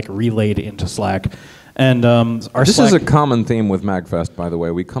also like relayed into Slack. And our This Slack, is a common theme with MAGFest, by the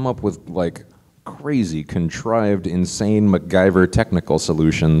way. We come up with like crazy, contrived, insane MacGyver technical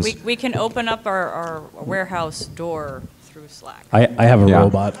solutions. We can open up our warehouse door through Slack. I have a Yeah.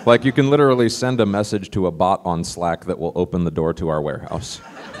 robot. Like you can literally send a message to a bot on Slack that will open the door to our warehouse.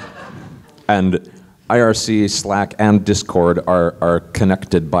 And IRC, Slack, and Discord are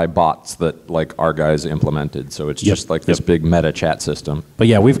connected by bots that like our guys implemented. So it's Yep, just like this yep. big meta chat system. But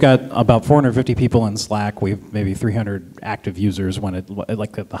yeah, we've got about 450 people in Slack. We've maybe 300 active users when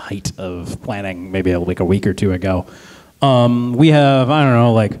like at the height of planning, maybe like a week or two ago. We have, I don't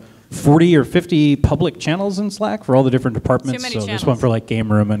know, like 40 or 50 public channels in Slack for all the different departments. many So there's channels. one for like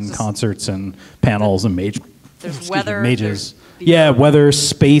game room and concerts and panels and There's weather, mages. there's beer. Yeah, weather,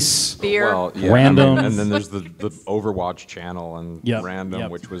 space. Beer. Well, yeah, Random. and then there's the Overwatch channel and Yep, Random,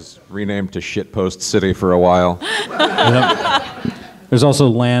 yep. which was renamed to Shitpost City for a while. Yep. There's also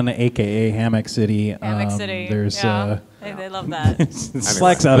LAN, aka Hammock City. Hammock City. There's yeah. They love that.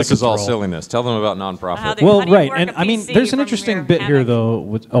 Slack's Anyway, out this of is all control. silliness. Tell them about How nonprofit. they- Well, do you right, work and a I mean, PC there's an from interesting your bit here, hammock?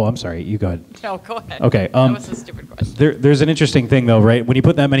 though. Oh, I'm sorry. You go ahead. No, go ahead. Okay, that was a stupid question. There's an interesting thing, though, right? When you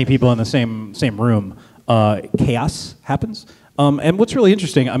put that many people in the same room, chaos happens. And what's really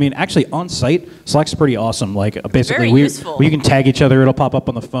interesting, I mean, actually on site, Slack's pretty awesome. Like basically, Very useful. we can tag each other. It'll pop up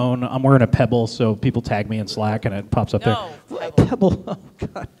on the phone. I'm wearing a Pebble, so people tag me in Slack, and it pops up No, there. Pebble. Pebble. Oh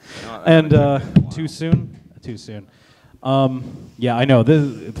God. And too soon. Too soon. Yeah, I know.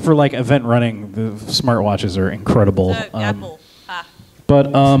 For like event running, the smartwatches are incredible. Apple.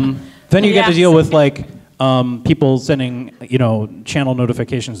 But then you get to Yes. deal with like people sending, channel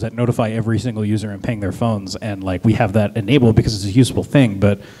notifications that notify every single user and ping their phones, and like we have that enabled because it's a useful thing.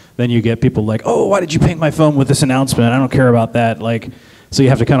 But then you get people like, oh, why did you ping my phone with this announcement? I don't care about that. Like, so you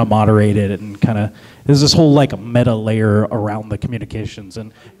have to kind of moderate it and kind of there's this whole like meta layer around the communications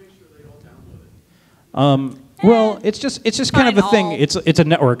and. Well, it's just kind of a Fine, thing. all. It's a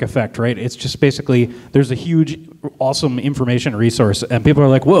network effect, right? It's just basically there's a huge, awesome information resource, and people are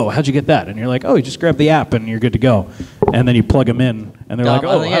like, "Whoa, how'd you get that?" And you're like, "Oh, you just grab the app and you're good to go." And then you plug them in, and they're like, I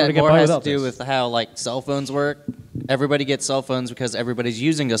 "Oh, think how it did I get more by has without to do this?" with how like cell phones work. Everybody gets cell phones because everybody's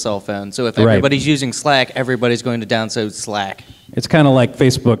using a cell phone. So if Right. everybody's using Slack, everybody's going to download Slack. It's kind of like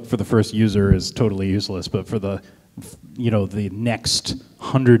Facebook for the first user is totally useless, but for the the next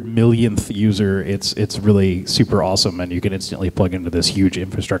 100 millionth user, it's really super awesome, and you can instantly plug into this huge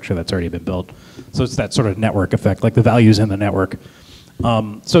infrastructure that's already been built. So it's that sort of network effect, like the values in the network.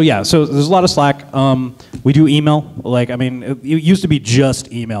 So there's a lot of Slack. We do email. Like, I mean, it used to be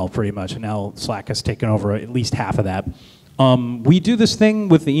just email pretty much, and now Slack has taken over at least half of that. We do this thing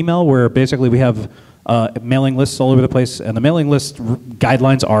with the email where basically we have mailing lists all over the place, and the mailing list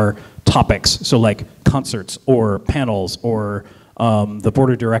guidelines are topics, so like concerts or panels or the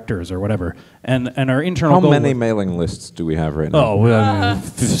board of directors or whatever. And our internal How goal many with- mailing lists do we have right now? Oh, well,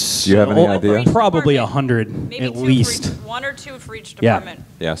 Do you have any idea? Probably Department. 100 Maybe at two least. For each, one or two for each Yeah. department.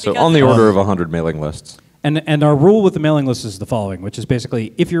 Yeah, so Because on the there's- order of 100 mailing lists. And our rule with the mailing list is the following, which is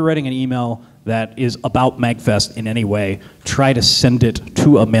basically if you're writing an email that is about MAGFest in any way, try to send it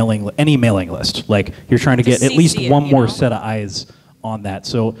to any mailing list. Like you're trying to Just get at least CC it, one you more know? set of eyes on that.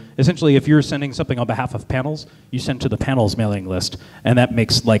 So essentially, if you're sending something on behalf of panels, you send to the panels mailing list, and that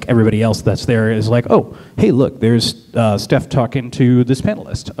makes like everybody else that's there is like, oh, hey, look, there's Steph talking to this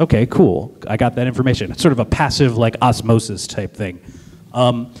panelist. Okay, cool, I got that information. It's sort of a passive like osmosis type thing.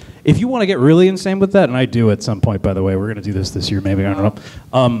 If you want to get really insane with that, and I do at some point, by the way, we're going to do this year, maybe, I don't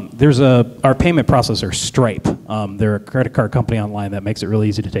know. There's our payment processor, Stripe. They're a credit card company online that makes it really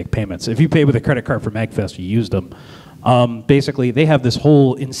easy to take payments. If you pay with a credit card for MAGFest, you use them. Basically, they have this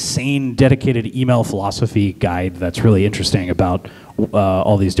whole insane dedicated email philosophy guide that's really interesting about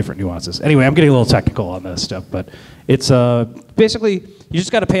all these different nuances. Anyway, I'm getting a little technical on this stuff, but it's basically, you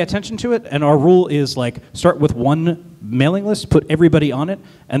just got to pay attention to it, and our rule is like start with one mailing list, put everybody on it,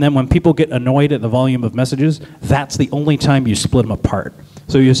 and then when people get annoyed at the volume of messages, that's the only time you split them apart.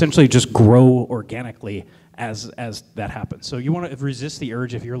 So you essentially just grow organically as that happens. So you want to resist the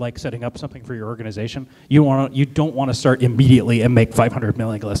urge if you're like setting up something for your organization. You don't want to start immediately and make 500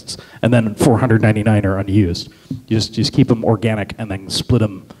 mailing lists and then 499 are unused. You just keep them organic and then split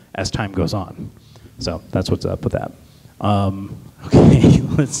them as time goes on. So that's what's up with that. Okay,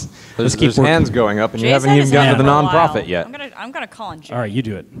 let's keep There's working. hands going up, and you Jay's haven't had even his gotten hand to the for a while. nonprofit yet. I'm gonna call on Jay. All right, you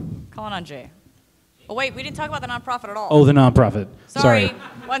do it. Calling on Jay. Oh wait, we didn't talk about the nonprofit at all. Oh, the nonprofit. sorry.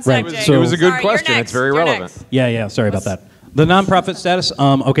 One sec, Right, Jay. so- It was a good Sorry, you're question. next. It's very You're relevant. next. Yeah, sorry about that. The nonprofit status.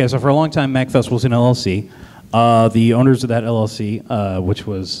 Okay, so for a long time, MAGFest was an LLC. The owners of that LLC, which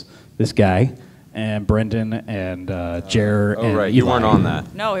was this guy and Brendan and Jer Oh, and right. You Eli. weren't on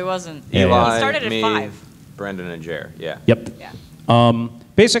that. No, he wasn't. Eli, He started me, at 5. Brendan, and Jer. Yeah. Yep. Yeah.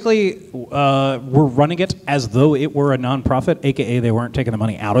 Basically, we're running it as though it were a nonprofit, aka they weren't taking the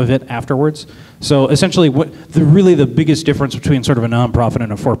money out of it afterwards. So essentially, really the biggest difference between sort of a nonprofit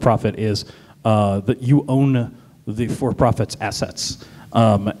and a for-profit is that you own the for-profit's assets.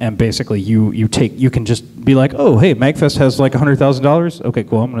 And basically, you can just be like, oh, hey, MAGFest has like $100,000. Okay,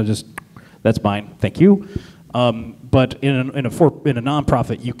 cool. I'm gonna that's mine. Thank you. But in a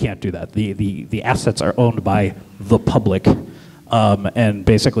nonprofit, you can't do that. The assets are owned by the public. And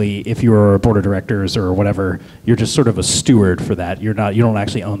basically, if you're a board of directors or whatever, you're just sort of a steward for that. You don't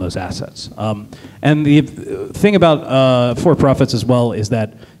actually own those assets. And the thing about for-profits as well is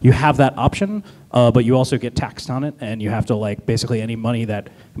that you have that option, but you also get taxed on it, and you have to basically any money that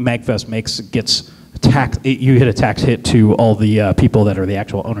MAGFest makes gets taxed. You hit a tax hit to all the people that are the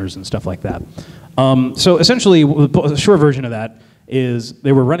actual owners and stuff like that. So essentially, the short version of that is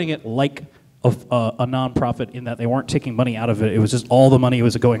they were running it like a nonprofit in that they weren't taking money out of it. It was just all the money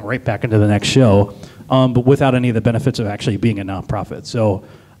was going right back into the next show, but without any of the benefits of actually being a nonprofit. So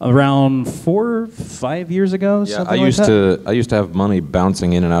around 4 or 5 years ago, Yeah, something like that. I used to have money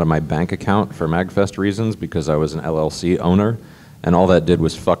bouncing in and out of my bank account for MAGFest reasons because I was an LLC owner, and all that did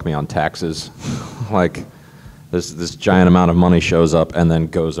was fuck me on taxes. Like this giant amount of money shows up and then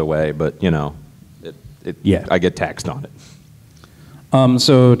goes away, but Yeah. I get taxed on it.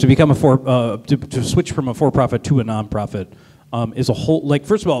 So to become to switch from a for-profit to a nonprofit is a whole,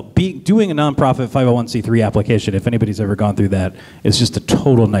 first of all, doing a nonprofit 501c3 application, if anybody's ever gone through that, is just a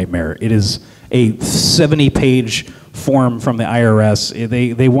total nightmare. It is a 70-page form from the IRS.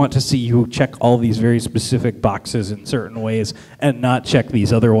 They want to see you check all these very specific boxes in certain ways and not check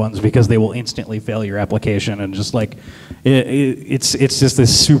these other ones because they will instantly fail your application. And just it's just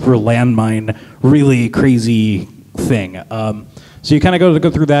this super landmine, really crazy thing. So you kind of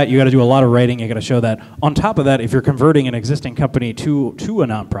go through that. You got to do a lot of writing. You got to show that. On top of that, if you're converting an existing company to a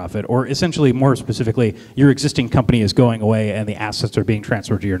nonprofit, or essentially more specifically, your existing company is going away and the assets are being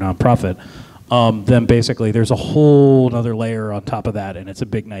transferred to your nonprofit, then basically there's a whole other layer on top of that, and it's a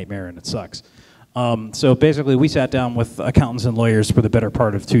big nightmare and it sucks. So basically, we sat down with accountants and lawyers for the better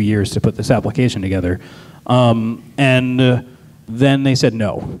part of 2 years to put this application together, then they said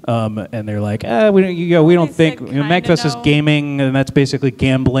no, and they're like, we don't think MAGFest is gaming, and that's basically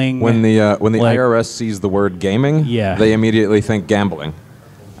gambling. When the IRS sees the word gaming, Yeah. they immediately think gambling,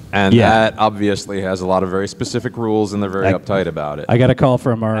 and Yeah. that obviously has a lot of very specific rules, and they're very uptight about it. I got a call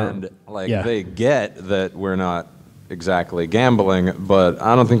from our And yeah. they get that we're not exactly gambling, but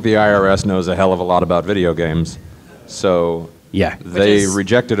I don't think the IRS knows a hell of a lot about video games, so Yeah. they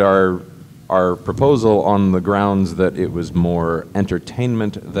rejected our proposal on the grounds that it was more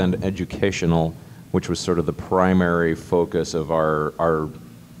entertainment than educational, which was sort of the primary focus of our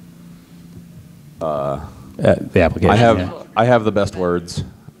the application. I have the best words.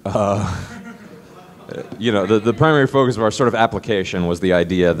 The primary focus of our sort of application was the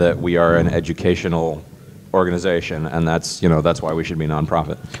idea that we are an educational organization, and that's why we should be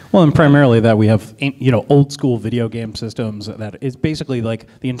nonprofit. Well, and primarily that we have old school video game systems that is basically like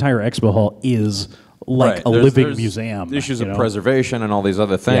the entire expo hall is like Right. a There's living museum. Issues you of know? preservation and all these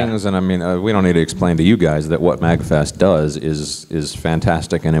other things, Yeah. and I mean, we don't need to explain to you guys that what MAGFest does is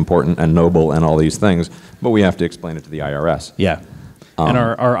fantastic and important and noble and all these things, but we have to explain it to the IRS. Yeah. And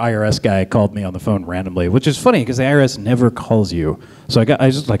our IRS guy called me on the phone randomly, which is funny because the IRS never calls you. So I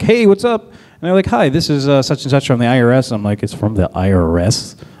was just like, hey, what's up? And they're like, hi, this is such and such from the IRS. I'm like, it's from the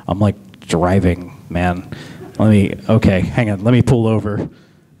IRS? I'm like, driving, man. Okay, hang on, let me pull over.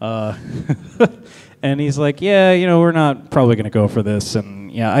 And he's like, yeah, we're not probably going to go for this.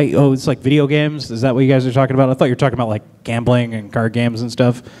 And yeah, it's like video games? Is that what you guys are talking about? I thought you were talking about like gambling and card games and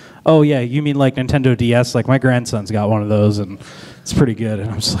stuff. Oh yeah, you mean like Nintendo DS? Like my grandson's got one of those and it's pretty good. And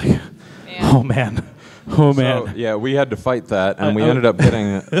I'm just like, oh man. Oh man. So, yeah, we had to fight that, and we ended up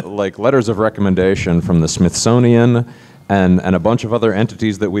getting like letters of recommendation from the Smithsonian and a bunch of other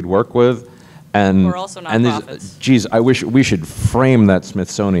entities that we'd work with. And We're also and nonprofits. geez, I wish we should frame that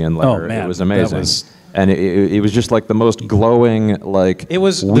Smithsonian letter. Oh, man, it was that amazing. was- And it was just like the most glowing, like, It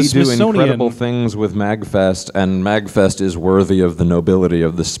was we the do Smithsonian- incredible things with MAGFest, and MAGFest is worthy of the nobility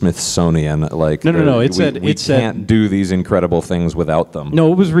of the Smithsonian. Like, No, it we said- it said- can't do these incredible things without them.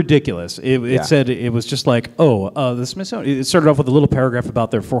 No, it was ridiculous. It Yeah. said it was just like, the Smithsonian. It started off with a little paragraph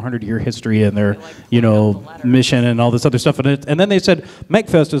about their 400-year history and their, mission and all this other stuff. And then they said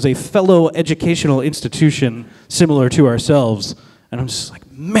MAGFest is a fellow educational institution similar to ourselves. And I'm just like,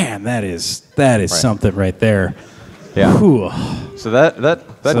 man, that is something right there. Yeah. Whew. So that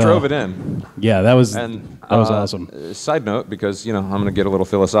So- drove it in. Yeah, that was And awesome. Side note, because I'm going to get a little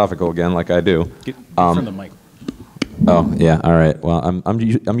philosophical again, like I do. From the mic. Oh yeah, all right. Well,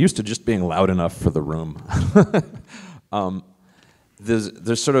 I'm used to just being loud enough for the room.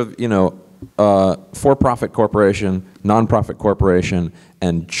 There's sort of for-profit corporation, non-profit corporation,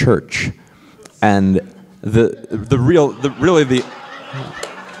 and church, and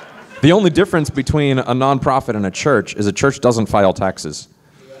the only difference between a nonprofit and a church is a church doesn't file taxes.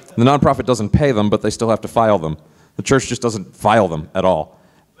 The nonprofit doesn't pay them, but they still have to file them. The church just doesn't file them at all.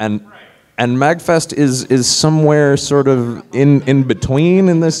 And And MAGFest is somewhere sort of in between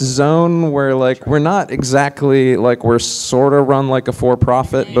in this zone where like we're not exactly like we're sort of run like a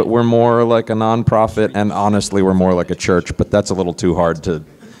for-profit, but we're more like a non-profit, and honestly we're more like a church, but that's a little too hard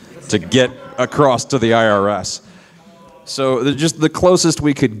to get across to the IRS. So just the closest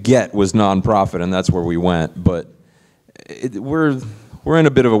we could get was non-profit, and that's where we went. But we're in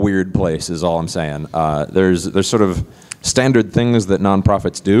a bit of a weird place, is all I'm saying. There's sort of standard things that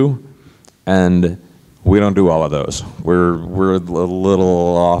non-profits do, and we don't do all of those. We're a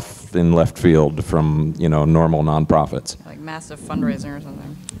little off in left field from normal non-profits. Like massive fundraising or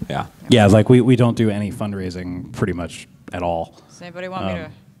something. Yeah. Yeah, like we don't do any fundraising pretty much at all. Does anybody want me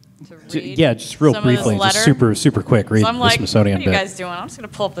to read? Yeah, just real some of this briefly, just letter? super quick. Read So I'm the like, Smithsonian what are you bit. guys doing? I'm just going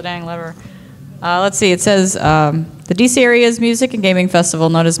to pull up the dang letter. Let's see. It says, the D.C. area's music and gaming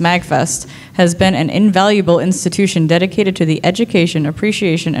festival, known as MAGFest, has been an invaluable institution dedicated to the education,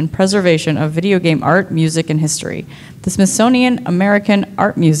 appreciation, and preservation of video game art, music, and history. The Smithsonian American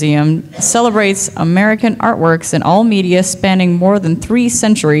Art Museum celebrates American artworks in all media spanning more than 3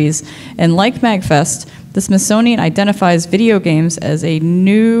 centuries, and like MAGFest, the Smithsonian identifies video games as a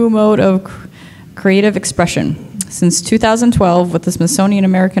new mode of creative expression. Since 2012, with the Smithsonian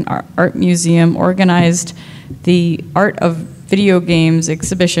American Art Museum organized the Art of Video Games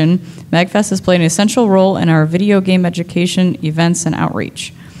exhibition, MAGFest has played an essential role in our video game education events and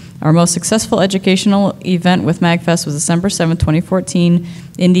outreach. Our most successful educational event with MAGFest was December 7, 2014,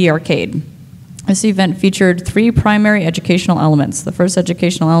 Indie Arcade. This event featured 3 primary educational elements. The first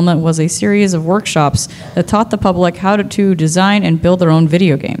educational element was a series of workshops that taught the public how to design and build their own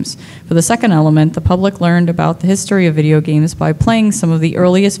video games. For the second element, the public learned about the history of video games by playing some of the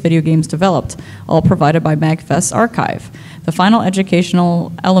earliest video games developed, all provided by MAGFest's archive. The final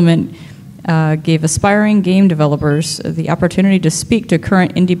educational element gave aspiring game developers the opportunity to speak to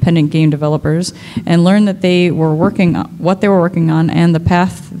current independent game developers and learn that what they were working on and the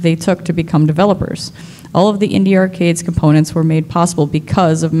path they took to become developers. All of the Indie Arcade's components were made possible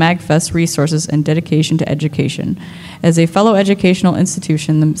because of MAGFest's resources and dedication to education. As a fellow educational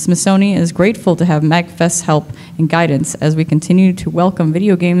institution, the Smithsonian is grateful to have MAGFest's help and guidance as we continue to welcome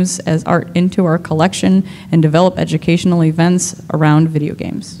video games as art into our collection and develop educational events around video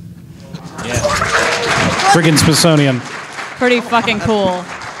games. Friggin' Smithsonian. Pretty fucking cool.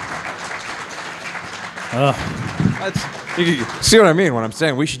 You see what I mean when I'm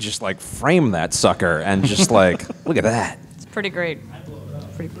saying we should just like frame that sucker and just like look at that. It's pretty great.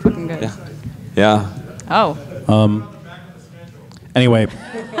 Pretty fucking good. Yeah. Oh. Anyway,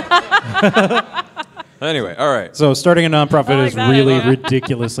 Anyway, all right. so starting a nonprofit I like is that really idea.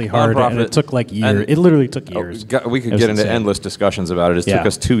 ridiculously hard, and Nonprofit. it took like years. And- It literally took years. We could It was get into insane. endless discussions about it. It Yeah. took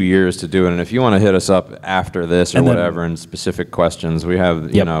us 2 years to do it, and if you want to hit us up after this or And then- whatever and specific questions, we have,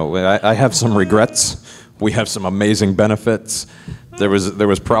 Yep. I have some regrets. We have some amazing benefits. There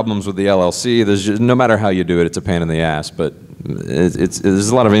was problems with the LLC. There's just, no matter how you do it, it's a pain in the ass. But there's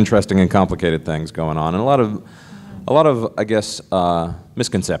a lot of interesting and complicated things going on, and a lot of I guess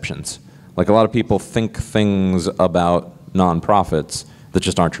misconceptions. Like a lot of people think things about nonprofits that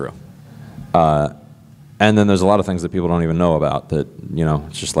just aren't true. And then there's a lot of things that people don't even know about that,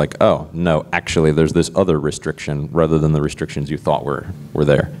 it's just like, oh, no, actually there's this other restriction rather than the restrictions you thought were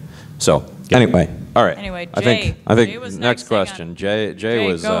there. So, anyway, all right. Anyway, I Jay. think Jay was next next. Hang on. question. Jay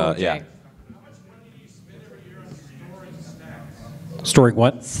was, go, yeah. Jay. Storing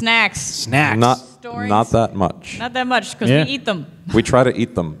what? Snacks. Snacks. Stories. Not that much. Not that much, because Yeah. we eat them. We try to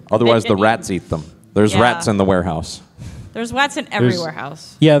eat them. Otherwise, the rats eat them. There's Yeah. rats in the warehouse. There's rats in every There's-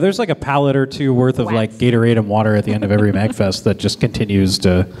 warehouse. Yeah, there's like a pallet or 2 worth of like Wax. Gatorade and water at the end of every MAGFest that just continues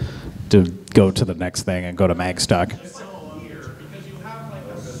to go to the next thing and go to MAGstock. Because you have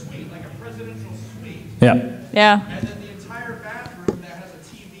like a suite, like a presidential suite, Yeah. Yeah. and then the entire bathroom that has a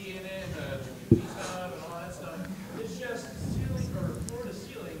TV in it, a jacuzzi tub, and all that stuff, it's just ceiling or floor to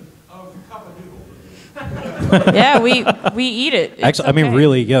ceiling of cup of noodle. Yeah, we eat it. It's Actually, I mean, okay.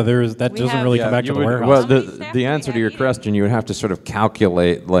 really, yeah, that We doesn't have- really Yeah, come back to You the would- warehouse. Well, How many the staff do we answer to have your eating? question, you would have to sort of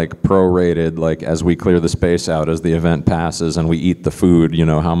calculate, like, prorated, like, as we clear the space out as the event passes and we eat the food,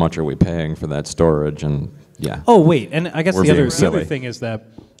 how much are we paying for that storage? And, yeah. Oh, wait, and I guess We're the other being silly. thing is that,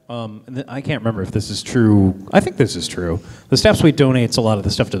 I can't remember if this is true. I think this is true. The Staff Suite donates a lot of the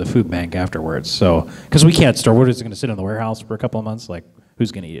stuff to the food bank afterwards. So, because we can't store, what is it going to sit in the warehouse for a couple of months? Like,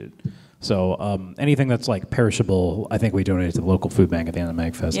 who's going to eat it? So anything that's like perishable, I think we donate to the local food bank at the end of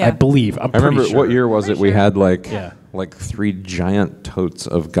MAGFest. Yeah. I believe. I'm I remember pretty sure. what year was it? We had like Yeah. like 3 giant totes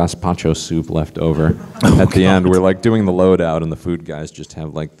of gazpacho soup left over at the end. We're like doing the loadout, and the food guys just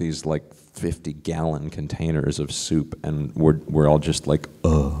have like these like 50-gallon containers of soup, and we're all just like,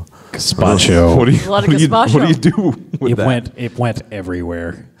 ugh. Gazpacho. What do you, A lot of what do you- gazpacho. what do you do with that? It went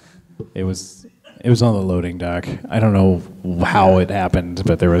everywhere. It was on the loading dock. I don't know how it happened,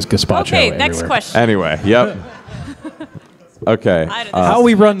 but there was gazpacho Okay, everywhere. next question. Anyway, yep. Okay. I did- How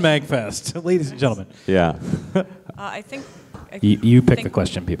we run MAGFest, ladies and gentlemen. Yeah. I think. You pick think- the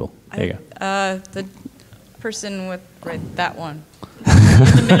question, people. There you go. The person with that one.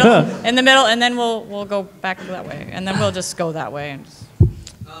 In the middle, and then we'll go back that way, and then we'll just go that way.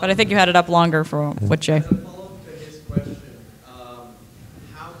 But I think you had it up longer for what Jay. As a follow-up to his question,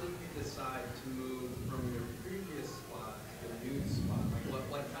 how did you decide to move from your previous spot to the new spot?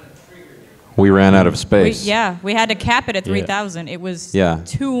 Like, what kind of triggered it? We ran out of space. We had to cap it at Yeah. 3,000. It was Yeah.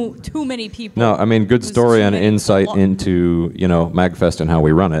 too many people. No, I mean, good It was story too and many insight people. into, MAGFest and how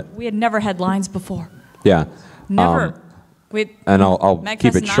we run it. We had never had lines before. Yeah. Never. And I'll keep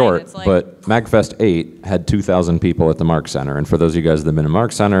MAGFest it 9, short, it's like- but MAGFest 8 had 2,000 people at the Mark Center. And for those of you guys that have been to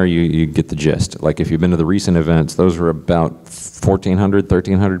Mark Center, you get the gist. Like, if you've been to the recent events, those were about 1,400,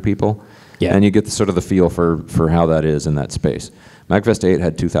 1,300 people. Yeah. And you get sort of the feel for how that is in that space. MAGFest 8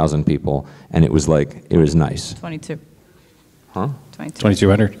 had 2,000 people, and it was nice. 22. Huh? 22.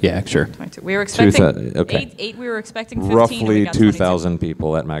 2,200? Yeah, sure. 22. We were expecting okay. eight. We were expecting 15. and we Roughly got 22. 2,000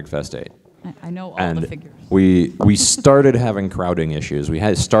 people at MAGFest 8. I know all And the figures. we started having crowding issues. We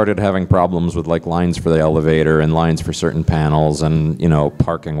had started having problems with like lines for the elevator and lines for certain panels, and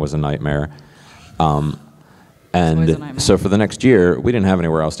parking was a nightmare. always a And nightmare. so for the next year, we didn't have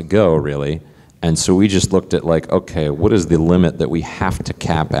anywhere else to go really, and so we just looked at like, okay, what is the limit that we have to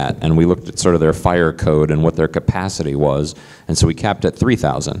cap at? And we looked at sort of their fire code and what their capacity was, and so we capped at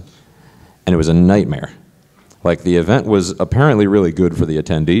 3,000, and it was a nightmare. Like, the event was apparently really good for the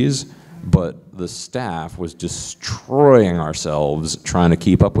attendees, but the staff was destroying ourselves trying to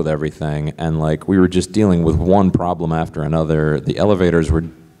keep up with everything, and like we were just dealing with one problem after another. The elevators were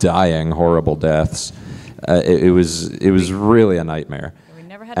dying horrible deaths. It was really a nightmare. We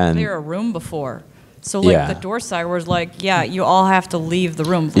never had to And- clear a room before. So like Yeah. the door side was like, yeah, you all have to leave the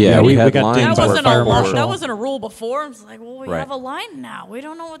room. Yeah, we we had got lines dinged That by where the wasn't a fire people law, marshal. that wasn't a rule before. It's like, well, we Right. have a line now. We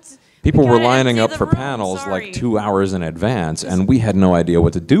don't know what's. People we were gotta lining empty up the for room, panels sorry. like 2 hours in advance, and we had no idea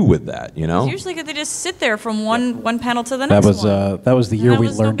what to do with that, Usually they just sit there from one panel to the next That was the And year that we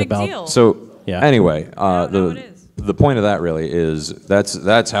was no learned big about. deal. So Yeah. anyway, Now it is. the point of that really is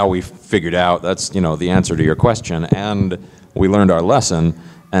that's how we figured out that's the answer to your question, and we learned our lesson.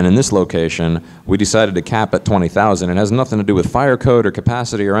 And in this location, we decided to cap at 20,000. It has nothing to do with fire code or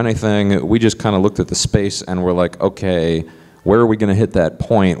capacity or anything. We just kind of looked at the space and we're like, okay, where are we going to hit that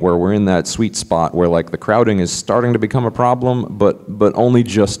point where we're in that sweet spot where like the crowding is starting to become a problem, but only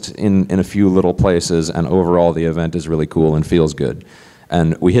just in a few little places, and overall the event is really cool and feels good.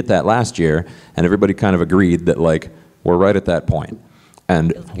 And we hit that last year, and everybody kind of agreed that like we're right at that point.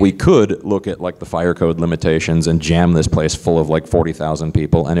 And we could look at like the fire code limitations and jam this place full of like 40,000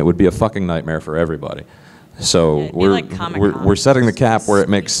 people, and it would be a fucking nightmare for everybody. So Yeah, it'd be we're like Comic-Con. we're setting the cap where it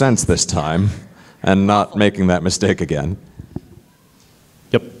makes sense this time, and not making that mistake again.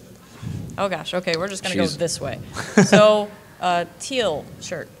 Yep. Oh gosh. Okay, we're just gonna go Jeez. this way. So teal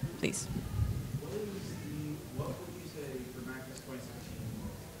shirt, please. What would you say for MAGFest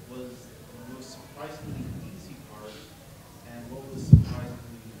 2017 was the most surprisingly easy part, and what was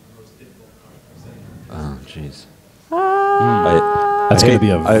surprisingly the most difficult part of setting up? Oh, jeez. That's going to be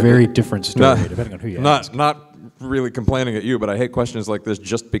a I- very different story, Not- depending on who you ask. Not really complaining at you, but I hate questions like this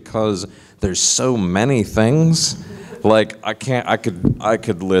just because there's so many things. Like I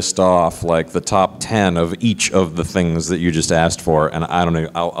could list off like the top 10 of each of the things that you just asked for, and I don't know.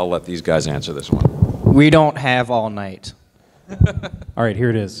 I'll let these guys answer this one. We don't have all night. All right, here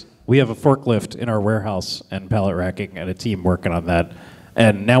it is. We have a forklift in our warehouse and pallet racking and a team working on that.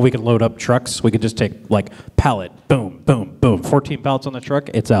 And now we can load up trucks. We can just take like pallet, boom, boom, boom, 14 pallets on the truck,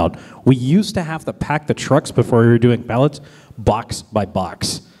 it's out. We used to have to pack the trucks before we were doing pallets, box by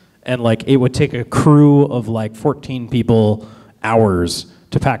box. And like it would take a crew of like 14 people hours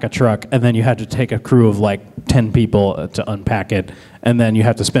to pack a truck, and then you had to take a crew of like 10 people to unpack it, and then you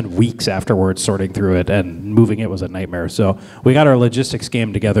had to spend weeks afterwards sorting through it, and moving it was a nightmare. So we got our logistics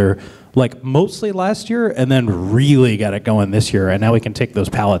game together like mostly last year, and then really got it going this year, and now we can take those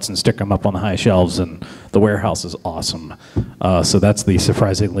pallets and stick them up on the high shelves, and the warehouse is awesome. So that's the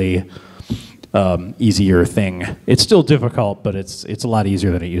surprisingly easier thing. It's still difficult, but it's a lot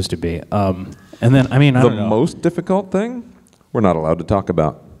easier than it used to be. And then, I mean, I The don't know. most difficult thing, we're not allowed to talk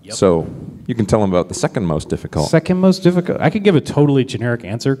about. Yep. So you can tell them about the second most difficult. Second most difficult. I could give a totally generic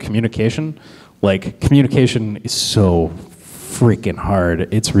answer. Communication. Like, communication is so freaking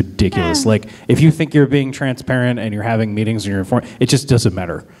hard. It's ridiculous. Like, if you think you're being transparent and you're having meetings and you're informed, it just doesn't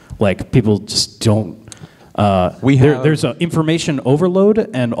matter. Like, people just don't. There's an information overload,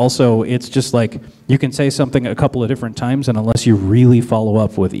 and also it's just like you can say something a couple of different times, and unless you really follow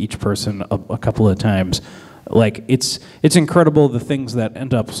up with each person a couple of times, like it's incredible the things that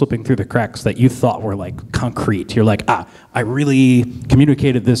end up slipping through the cracks that you thought were like concrete. You're like, I really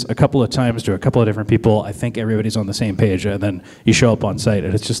communicated this a couple of times to a couple of different people. I think everybody's on the same page, and then you show up on site,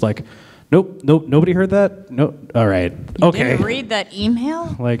 and it's just like, nope, nobody heard that. No, all right, You okay. didn't read that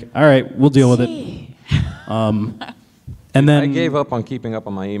email? Like, all right, we'll deal with it. Gee. And then I gave up on keeping up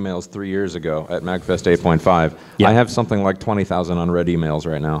on my emails 3 years ago at MAGFest 8.5. Yeah. I have something like 20,000 unread emails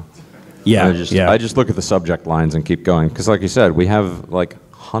right now. Yeah, I just look at the subject lines and keep going. Because like you said, we have like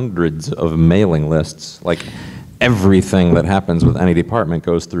hundreds of mailing lists. Like everything that happens with any department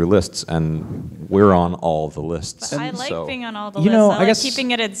goes through lists, and we're on all the lists. I like So- being on all the You lists. know, I I like guess-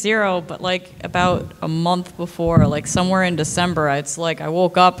 keeping it at 0, but like about a month before, like somewhere in December, it's like I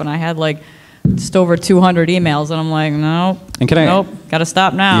woke up and I had like just over 200 emails, and I'm like, nope, And can I- nope, gotta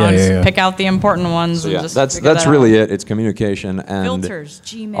stop now Yeah, and yeah, just yeah. pick out the important ones So and yeah, just that's figure that really out. it. It's communication, and Filters,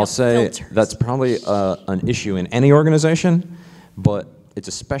 Gmail I'll say filters. that's probably an issue in any organization, but it's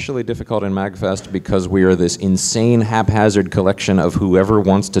especially difficult in MAGFest because we are this insane haphazard collection of whoever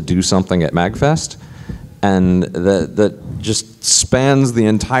wants to do something at MAGFest, and that just spans the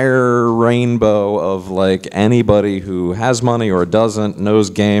entire rainbow of like anybody who has money or doesn't, knows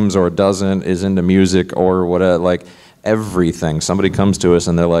games or doesn't, is into music or whatever, like everything. Somebody comes to us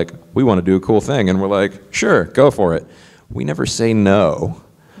and they're like, we want to do a cool thing, and we're like, sure, go for it. We never say no.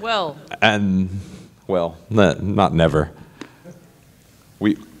 Well, And, well, not never.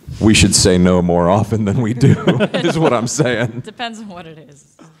 We should say no more often than we do, is what I'm saying. depends on what it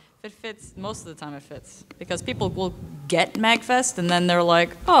is. If it fits, most of the time it fits. Because people will get MAGFest and then they're like,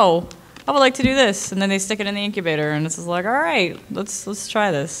 oh, I would like to do this. And then they stick it in the incubator and it's just like, all right, let's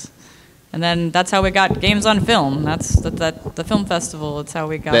try this. And then that's how we got Games on Film. That's the film festival. It's how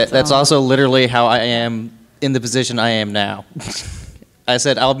we got. That's also literally how I am in the position I am now. I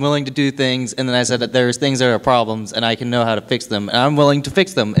said I'm willing to do things, and then I said that there's things that are problems, and I can know how to fix them, and I'm willing to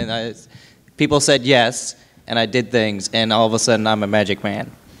fix them. And people said yes, and I did things, and all of a sudden I'm a magic man.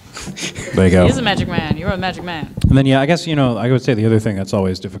 there you go. He's a magic man. You're a magic man. And then, yeah, I guess, I would say the other thing that's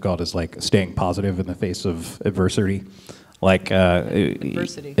always difficult is like staying positive in the face of adversity. Like,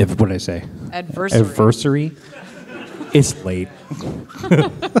 Adversity. What did I say? Adversary. Adversary. It's late.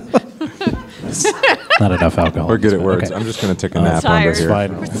 Not enough alcohol. We're good at It's fine. words. Okay. I'm just going to take a I'm nap tired. under It's here.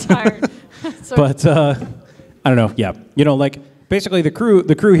 fine. We're tired. So- But I don't know. Yeah, like basically the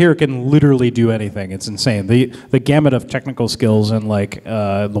crew here can literally do anything. It's insane. The gamut of technical skills and like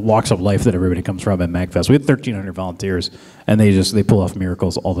the walks of life that everybody comes from at MAGFest. We had 1,300 volunteers, and they pull off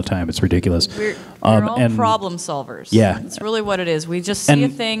miracles all the time. It's ridiculous. We're all and problem solvers. Yeah. It's really what it is. We just see a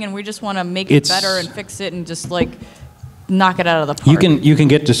And thing and we just want to make it it's- better and fix it and just like knock it out of the park. you can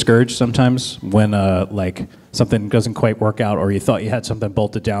get discouraged sometimes when like something doesn't quite work out, or you thought you had something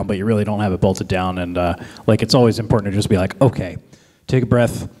bolted down, but you really don't have it bolted down. And like it's always important to just be like, okay, take a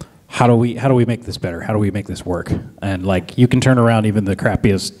breath. How do we make this better? How do we make this work? And like you can turn around even the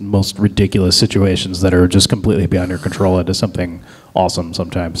crappiest, most ridiculous situations that are just completely beyond your control into something awesome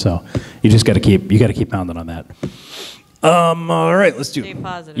sometimes. So you just got to keep pounding on that. All right, let's do. Stay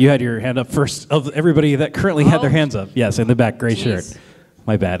positive. You had your hand up first of everybody that currently had their Oh. hands up. Yes, in the back, gray Jeez. shirt.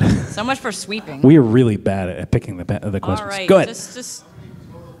 My bad. So much for sweeping. We are really bad at picking the All questions. right. Go ahead. Just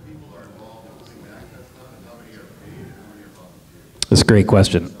That's a great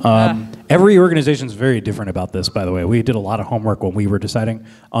question. Every organization is very different about this, by the way. We did a lot of homework when we were deciding.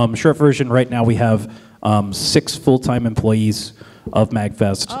 Short version, right now we have 6 full-time employees of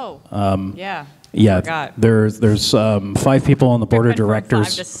MAGFest. oh. Yeah. Yeah, Forgot. there's 5 people on the board of Went from directors.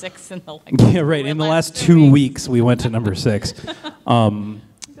 5 to 6 in the like. Yeah, right. In the last 2 weeks, we went to number 6.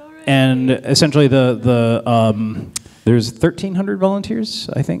 And essentially, there's 1,300 volunteers,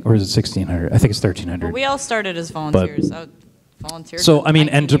 I think, or is it 1,600? I think it's 1,300. Well, we all started as volunteers. Volunteers. So, I mean,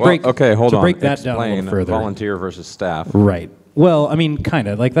 and to Well, break, okay, hold to on. break that down a Explain little further. volunteer versus staff. Right. Well, I mean, kind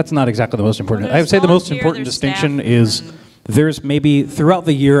of. Like, that's not exactly the most important. Well, I would say the most there's important volunteer, there's distinction staff, is and then- there's maybe throughout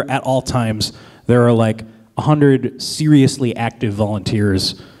the year at all times, there are like 100 seriously active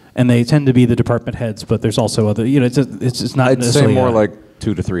volunteers, and they tend to be the department heads, but there's also other, it's not I'd say necessarily more a- like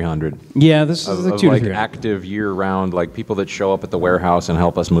 200 to 300. Yeah, this is like Of 2 to like 300. active year-round, like people that show up at the warehouse and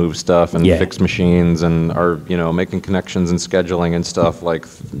help us move stuff and Yeah. fix machines and are, you know, making connections and scheduling and stuff like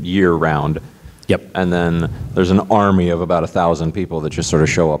year-round. Yep. And then there's an army of about 1,000 people that just sort of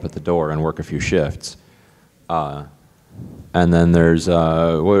show up at the door and work a few shifts. And then there's, what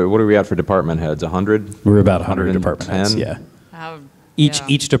are we at for department heads, 100? We're about 100 department heads, 110? yeah.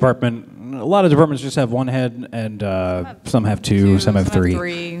 Each department, a lot of departments just have one head, and some have two, some have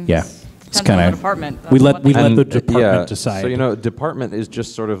three. Yeah, it's Depends on the kind department. we That's let what we they- let the And, department decide. So, you know, department is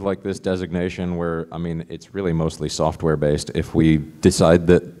just sort of like this designation where, I mean, it's really mostly software based. If we decide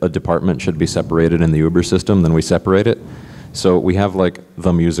that a department should be separated in the Uber system, then we separate it. So we have like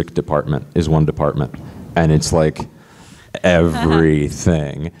the music department is one department, and it's like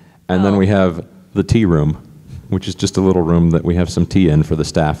everything. And then we have the tea room, which is just a little room that we have some tea in for the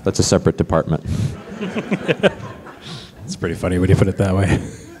staff. That's a separate department. It's pretty funny when you put it that way.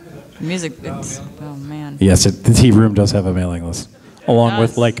 Music, it's, oh man. Yes, the tea room does have a mailing list, along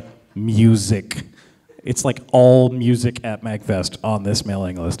with does. like music. It's like all music at MAGFest on this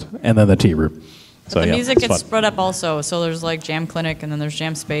mailing list, and then the tea room. But So the yeah, music it's gets fun. spread up also. So there's like Jam Clinic, and then there's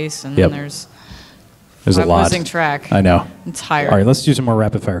Jam Space, and Yep. then there's. There's a I'm lot. losing track. I know. I'm tired. All right, let's do some more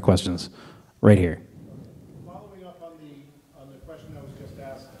rapid fire questions, right here. Following up on the question that was just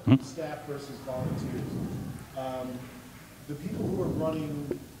asked, Hmm? staff versus volunteers. The people who are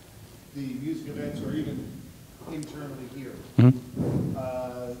running the music events or even internally here,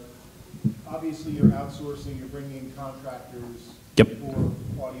 Mm-hmm. obviously you're outsourcing, you're bringing in contractors Yep. for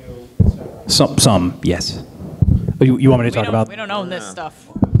audio, et cetera. Some, yes. Oh, you want me to talk about? We don't own this stuff.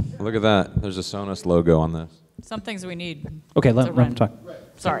 Look at that. There's a Sonos logo on this. Some things we need. Okay, to let him rent. talk. Right.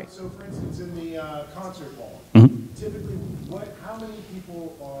 Sorry. So for instance, in the concert hall, Mhm. typically, how many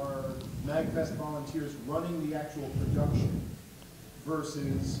people are MAGFest volunteers running the actual production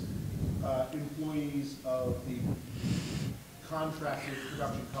versus employees of the contracted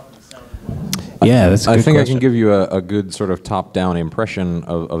production company, Sound and Light? Yeah, that's a I good think question. I can give you a good sort of top-down impression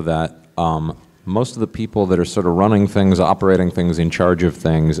of that. Most of the people that are sort of running things, operating things, in charge of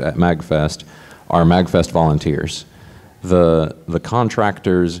things at MAGFest are MAGFest volunteers. The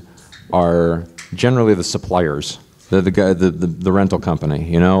contractors are generally the suppliers. They're the rental company,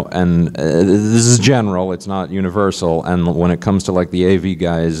 you know. And this is general; it's not universal. And when it comes to like the AV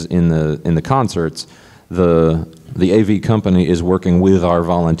guys in the concerts, the AV company is working with our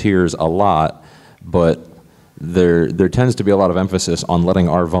volunteers a lot, but there tends to be a lot of emphasis on letting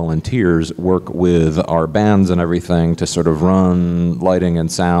our volunteers work with our bands and everything to sort of run lighting and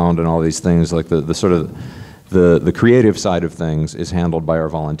sound and all these things. Like the sort of the creative side of things is handled by our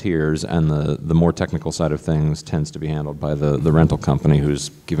volunteers, and the more technical side of things tends to be handled by the rental company who's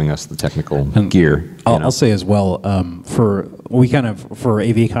giving us the technical gear. you know. I'll say as well, for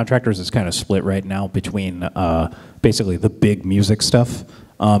AV contractors, it's kind of split right now between basically the big music stuff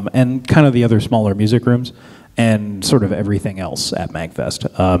and kind of the other smaller music rooms and sort of everything else at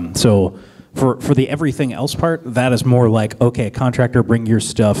MAGFest. So for the everything else part, that is more like, okay, contractor, bring your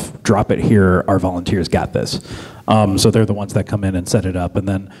stuff, drop it here, our volunteers got this. So they're the ones that come in and set it up, and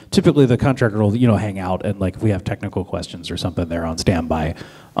then typically the contractor will, you know, hang out, and like if we have technical questions or something, they're on standby.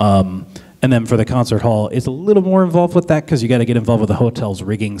 And then for the concert hall, it's a little more involved with that because you got to get involved with the hotel's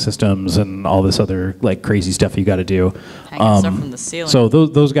rigging systems and all this other like crazy stuff you got to do. Hanging stuff from the ceiling. So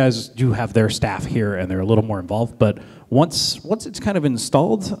those guys do have their staff here, and they're a little more involved. But once it's kind of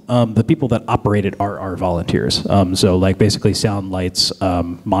installed, the people that operate it are our volunteers. So like basically sound, lights,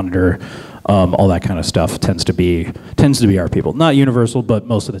 monitor, all that kind of stuff tends to be our people. Not universal, but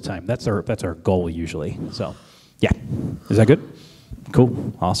most of the time that's our goal usually. So yeah, is that good?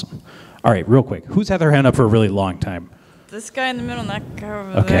 Cool, awesome. All right, real quick, who's had their hand up for a really long time? This guy in the middle and that guy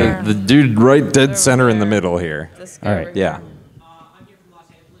over Okay. there. The dude right dead Over center in the there. middle here. This guy All right. over Yeah. here. I'm here from Los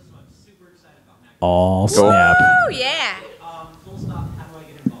Angeles, so I'm super excited about MAGFest. All snap. Oh yeah. Full stop, how do I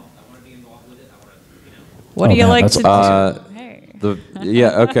get involved? I want to be involved with it. I want to, you know. What Oh, do you man, like that's to do?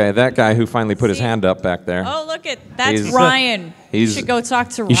 Hey. Okay, that guy who finally put his See? hand up back there. Oh look at that's He's- Ryan. You he's- should go talk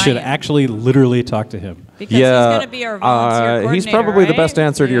to Ryan. You should actually literally talk to him. because he's gonna be our volunteer he's coordinator, probably the right? best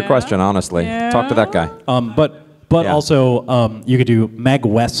answer to your Yeah. question, honestly. Talk to that guy. But Yeah. also you could do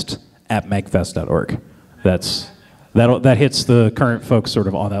MAGWest at magfest.org. That hits the current folks sort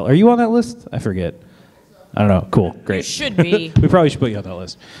of on that. Are you on that list? I forget. I don't know. Cool. Great. You should be. We probably should put you on that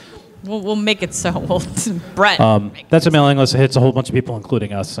list. We'll make it so. Brett. make That's a it mailing list. It hits a whole bunch of people,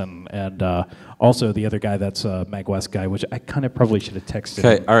 including us, and also the other guy that's a MAGWest guy, which I kind of probably should have texted.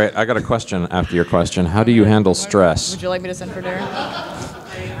 Okay, all right, I got a question after your question. How do you handle so. stress? Would you like me to send for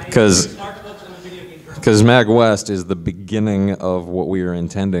Darren? Because Because MAGWest is the beginning of what we are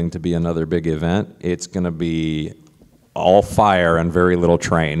intending to be another big event. It's going to be all fire and very little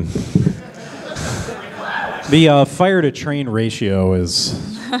train. The fire to train ratio is,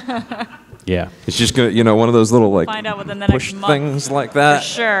 yeah. It's just going to, one of those little like Find out within the push next month. things like that. For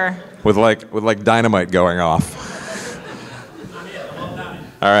sure. With like dynamite going off.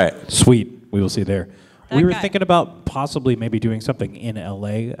 All right. Sweet. We will see there. That We were guy. thinking about possibly maybe doing something in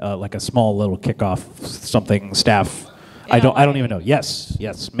LA, like a small little kickoff, something staff. I don't LA. even know.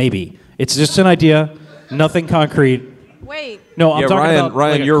 Yes, maybe. It's just an idea, nothing concrete. Wait, No, I'm Yeah, talking Ryan, about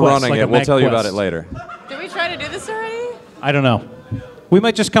Ryan, like a you're quest, running like it. a We'll tell you about MAGFest. it later. did we try to do this already? I don't know. We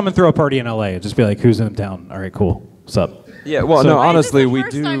might just come and throw a party in LA and just be like, "Who's in town?" All right, cool. What's up? Yeah, well, So- no, Why Why is this honestly, the we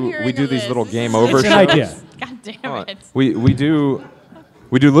first time do hearing we do of these this? little This game is over It's an shows. idea. God damn it.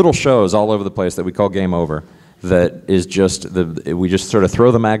 We do little shows all over the place that we call Game Over. That is just we just sort of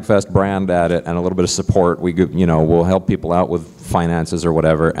throw the MAGFest brand at it and a little bit of support. We'll help people out with finances or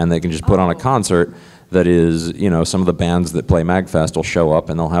whatever, and they can just put on a concert that is, some of the bands that play MAGFest will show up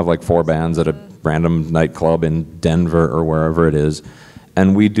and they'll have like 4 bands at a random nightclub in Denver or wherever it is,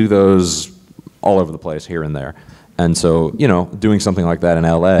 and we do those all over the place here and there. And so, doing something like that in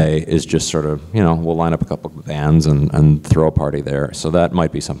LA is just sort of, we'll line up a couple of bands and throw a party there. So that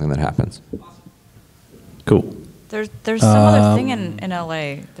might be something that happens. Cool. There's some other thing in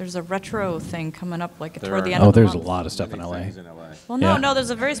LA. There's a retro thing coming up like toward the end Oh, of the there's a month. lot of stuff in LA. Well, no, Yeah.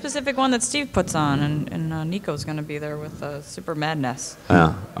 there's a very specific one that Steve puts on, and Nico's going to be there with Super Madness.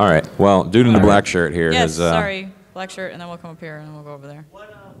 Yeah. All right. Well, dude in the black shirt here Yes, has. sorry, black shirt, and then we'll come up here and then we'll go over there. What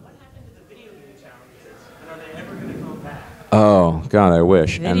happened to the video game challenges? And are they ever going to come back? Oh God, I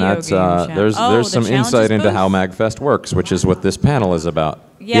wish. And Video that's game challenge. there's Oh, there's the some insight challenges into how booth? MAGFest works, which is what this panel is about.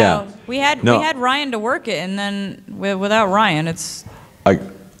 Yeah, we had No. Ryan to work it, and then without Ryan, it's I,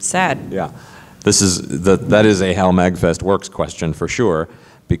 sad. Yeah, that is a how MAGFest works question for sure,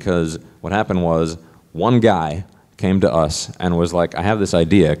 because what happened was one guy came to us and was like, I have this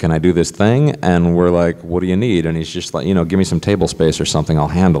idea, can I do this thing? And we're like, what do you need? And he's just like, give me some table space or something, I'll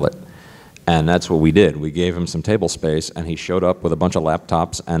handle it. And that's what we did. We gave him some table space, and he showed up with a bunch of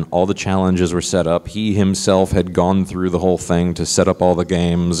laptops, and all the challenges were set up. He himself had gone through the whole thing to set up all the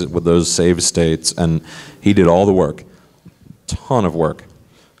games with those save states, and he did all the work. Ton of work.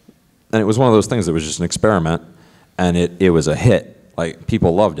 And it was one of those things that was just an experiment, and it was a hit. Like,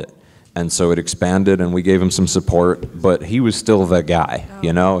 people loved it. And so it expanded, and we gave him some support, but he was still the guy,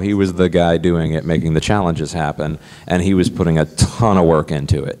 He was the guy doing it, making the challenges happen, and he was putting a ton of work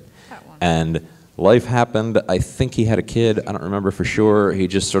into it. And life happened. I think he had a kid. I don't remember for sure. He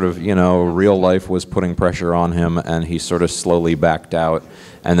just sort of, real life was putting pressure on him, and he sort of slowly backed out.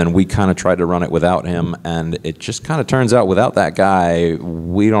 And then we kind of tried to run it without him, and it just kind of turns out without that guy,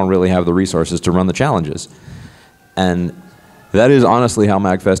 we don't really have the resources to run the challenges. And that is honestly how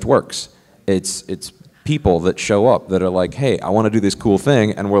MAGFest works. It's people that show up that are like, hey, I want to do this cool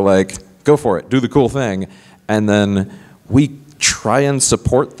thing, and we're like, go for it, do the cool thing. And then we try and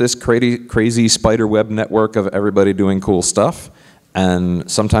support this crazy spider web network of everybody doing cool stuff. And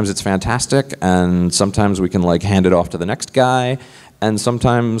sometimes it's fantastic, and sometimes we can like hand it off to the next guy, and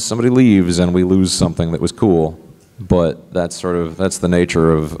sometimes somebody leaves and we lose something that was cool. But that's the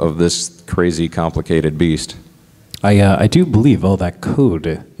nature of this crazy complicated beast. I do believe all that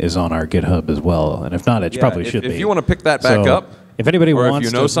code is on our GitHub as well, and if not, it probably should be. If you want to pick that back So, up, if anybody or wants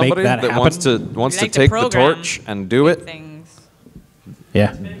if you know to make somebody that that happen, wants to We like to take the program torch and do it, Things.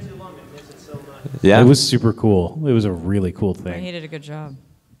 yeah, It's been too long, I miss it so much. yeah, it was super cool. It was a really cool He thing. did a good job.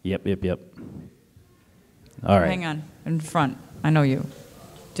 Yep. All right. Hang on, in front. I know you.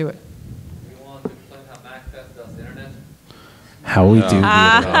 Do it. You want to explain how MAGFest does the internet? How we do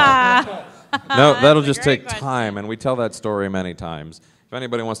the No, that'll a just great take question. time, and we tell that story many times. If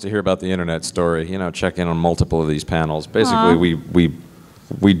anybody wants to hear about the internet story, check in on multiple of these panels. Basically,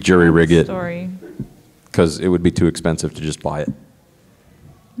 we jury rig it Story. because it would be too expensive to just buy it.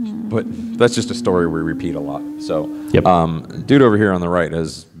 But that's just a story we repeat a lot. So, Yep. dude over here on the right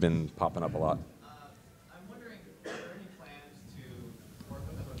has been popping up a lot. I'm wondering, are there any plans to work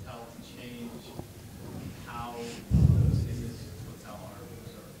with the hotel to change how those in this hotel are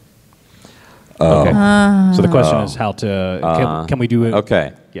reserved? Okay. So the question is how to can we do it?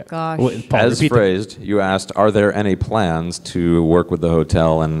 Okay. Yeah. Gosh. Well, Paul, As repeat the- phrased, you asked, are there any plans to work with the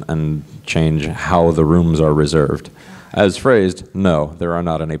hotel and change how the rooms are reserved? As phrased, no, there are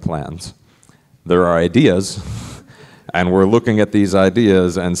not any plans. There are ideas, and we're looking at these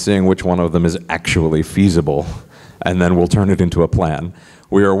ideas and seeing which one of them is actually feasible, and then we'll turn it into a plan.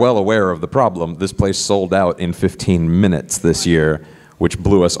 We are well aware of the problem. This place sold out in 15 minutes this year, which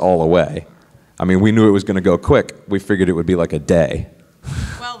blew us all away. I mean, we knew it was going to go quick. We figured it would be like a day.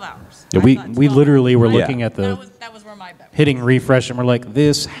 12 hours. Yeah, I we thought we 12 literally were Yeah. looking at the that was where my bet was. hitting refresh, and we're like,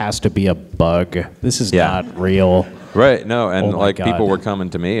 this has to be a bug. This is Yeah. not real. Right, no, and Oh my like God. people were coming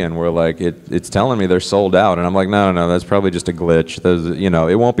to me and were like, it's telling me they're sold out, and I'm like, no, that's probably just a glitch.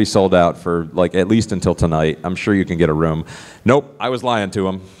 It won't be sold out for like at least until tonight. I'm sure you can get a room. Nope, I was lying to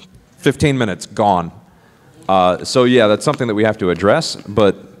them. 15 minutes, gone. So yeah, that's something that we have to address,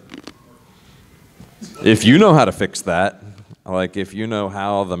 but if you know how to fix that, like if you know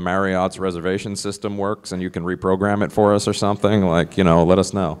how the Marriott's reservation system works and you can reprogram it for us or something, like, let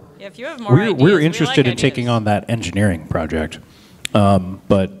us know. Yeah, if you have more ideas, We're we interested like in taking ideas. on that engineering project,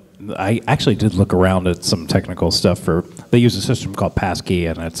 but I actually did look around at some technical stuff for. They use a system called Passkey,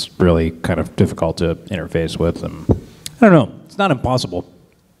 and it's really kind of difficult to interface with. And I don't know. It's not impossible.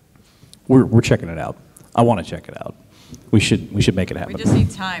 We're checking it out. I want to check it out. We should make it happen. We just need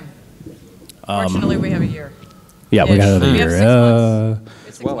time. Fortunately, we have a year. Yeah, we got another We have year.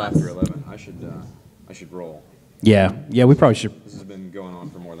 6 months. We have 6 months. 11. I should roll. Yeah, we probably should. This has been going on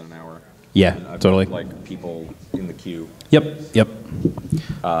for more than an hour. Yeah, And I've totally. got, like people in the queue. Yep.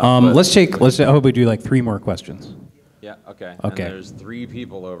 Let's take. I hope we do like 3 more questions. Yeah. Okay. Okay. And there's 3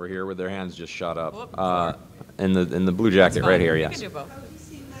 people over here with their hands just shot up. Whoop. In the blue jacket right here. You Yes. can do both. Have you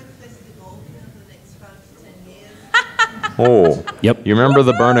seen MAGFest evolving over the next 5 to 10 years? Oh. Yep. You remember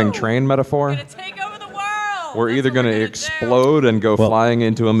the burning train metaphor? Gonna take over the world. We're That's either what going to gonna do. explode and go Well- flying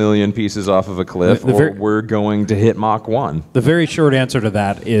into a million pieces off of a cliff, The or ver- we're going to hit Mach 1. The very short answer to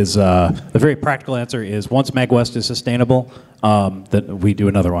that is the very practical answer is once MAGWest is sustainable, that we do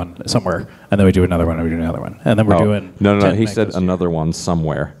another one somewhere, and then we do another one, and we do another one, and then we're doing. No. 10 He said MAGFest. another one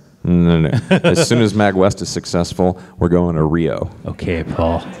somewhere. No. As soon as MagWest is successful, we're going to Rio. Okay,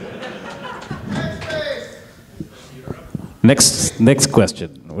 Paul. Next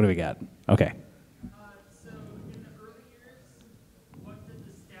question. What do we got? Okay. So in the early years, what did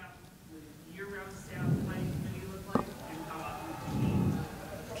the staff, the year-round staff planning committee look like, and how often did you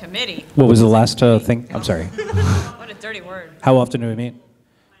meet? Committee. What was the last thing? I'm sorry. What a dirty word. How often do we meet?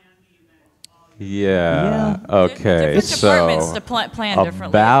 Yeah. Okay. Different departments So to plan differently. It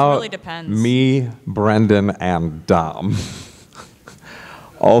about really depends. me, Brendan, and Dom.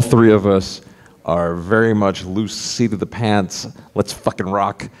 All 3 of us are very much loose seat of the pants. Let's fucking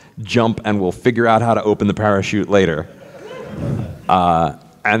rock, jump, and we'll figure out how to open the parachute later.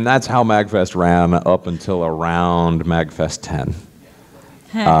 And that's how MAGFest ran up until around MAGFest 10.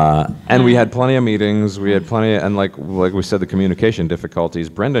 And we had plenty of meetings. We had plenty, and like we said, the communication difficulties.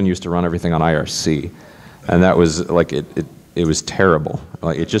 Brendan used to run everything on IRC, and that was like it was terrible.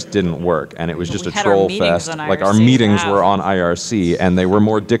 Like it just didn't work, and it was just We a had our troll meetings fest. on Like our IRC. meetings Wow. were on IRC, and they were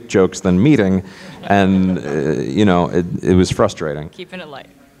more dick jokes than meeting, and it was frustrating. Keeping it light.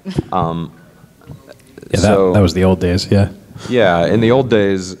 Yeah, So- that was the old days. Yeah. Yeah, in the old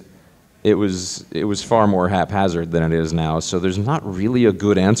days, it was far more haphazard than it is now. So there's not really a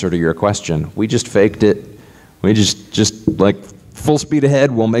good answer to your question. We just faked it. We just like full speed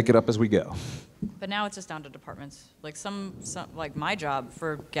ahead. We'll make it up as we go. But now it's just down to departments. Like some like my job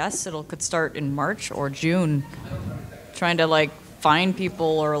for guests, could start in March or June. Trying to like find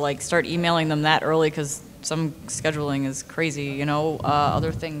people or like start emailing them that early because some scheduling is crazy.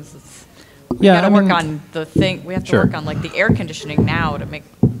 Other things. We Yeah, got I to work mean- on the thing. We have to Sure. work on like the air conditioning now to make.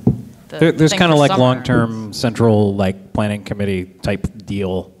 There's thing kind of for like summer. long-term central like planning committee type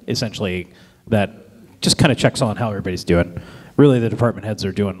deal, essentially, that just kind of checks on how everybody's doing. Really, the department heads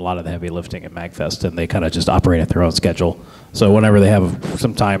are doing a lot of the heavy lifting at MAGFest, and they kind of just operate at their own schedule. So whenever they have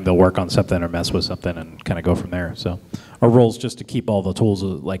some time, they'll work on something or mess with something and kind of go from there. So our role is just to keep all the tools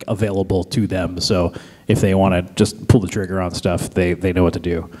like available to them. So if they want to just pull the trigger on stuff, they know what to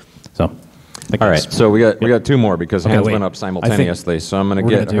do. So. All right, so we got 2 more because Okay, hands wait. went up simultaneously. So I'm going we're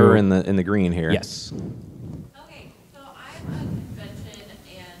to gonna get her do- in the green here. Yes. Okay, so I'm a convention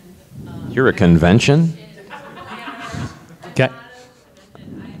and. You're a convention? Okay.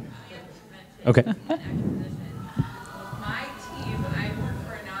 Okay. My team, I work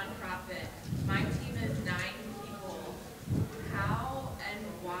for a nonprofit. My team is 9 people. How and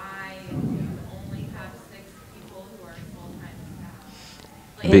why do you only have 6 people who are full-time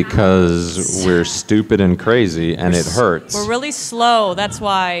staff? Like, Because we're stupid and crazy, and it hurts. We're really slow. That's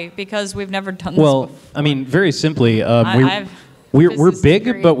why, because we've never done this Well, before. I mean, very simply, I've we're business big,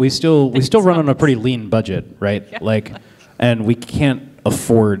 degree. but we still run on a It's- pretty lean budget, right? Yeah. Like, and we can't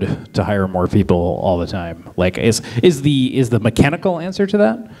afford to hire more people all the time. Like, is the mechanical answer to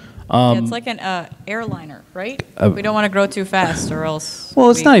that? Yeah, it's like an airliner, right? We don't want to grow too fast, or else. Well,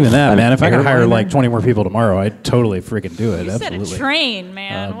 it's we- not even that, man. If I could hire airliner? like 20 more people tomorrow, I'd totally freaking do it. You said Absolutely. a train,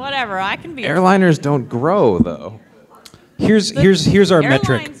 man. Whatever. I can be. Airliners don't grow though, Here's our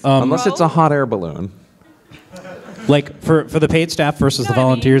metric. airlines- unless it's a hot air balloon. Like for the paid staff versus the You know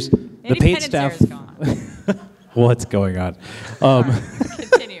what I mean? volunteers, the paid Independence staff. Air is gone. What's going on?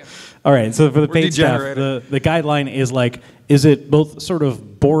 Continue. All right, so for the paid staff, degenerated. the guideline is like, is it both sort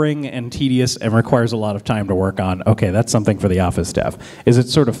of boring and tedious and requires a lot of time to work on? Okay, that's something for the office staff. Is it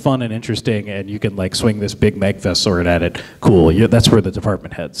sort of fun and interesting and you can like swing this big MAGFest sword at it? Cool, that's where the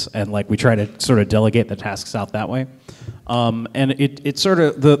department heads. And like we try to sort of delegate the tasks out that way. And it sort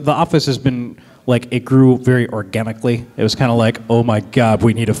of, the office has been, like it grew very organically. It was kind of like, oh my God,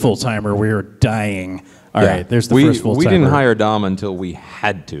 we need a full-timer, we are dying. All right, there's the first full-timer. We didn't hire Dom until we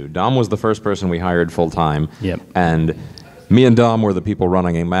had to. Dom was the first person we hired full-time. Yep. And me and Dom were the people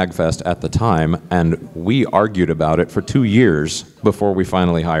running a MAGFest at the time, and we argued about it for 2 years before we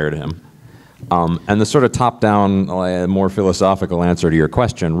finally hired him. And the sort of top-down, more philosophical answer to your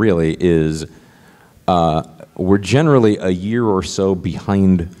question really is we're generally a year or so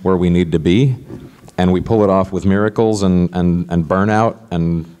behind where we need to be, and we pull it off with miracles and burnout,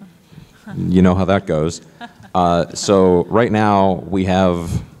 and you know how that goes. So right now we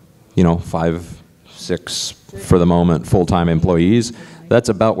have, 5, 6 for the moment full-time employees. That's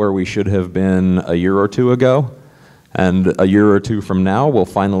about where we should have been a year or two ago. And a year or two from now, we'll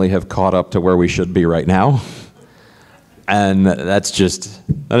finally have caught up to where we should be right now. And that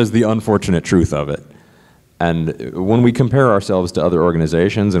is the unfortunate truth of it. And when we compare ourselves to other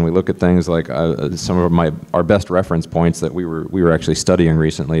organizations and we look at things like some of our best reference points that we were actually studying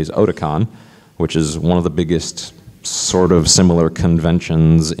recently is Otakon, which is one of the biggest sort of similar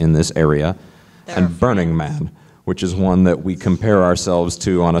conventions in this area, and Burning Man, which is one that we compare ourselves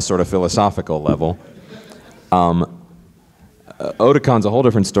to on a sort of philosophical level. Otakon's a whole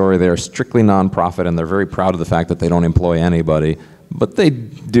different story. They are strictly nonprofit, and they're very proud of the fact that they don't employ anybody. But they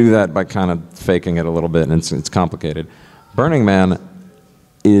do that by kind of faking it a little bit, and it's complicated. Burning Man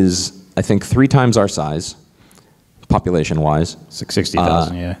is, I think, 3 times our size, population-wise.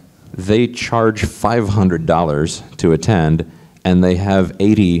 60,000, yeah. They charge $500 to attend, and they have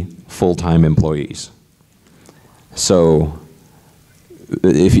 80 full-time employees. So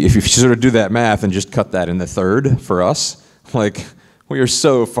if you sort of do that math and just cut that in the third for us, like, we are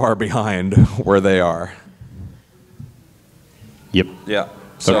so far behind where they are. Yep. Yeah.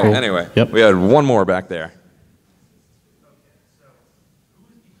 So Okay. anyway, Yep. we had one more back there.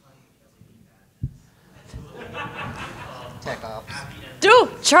 Tech ops.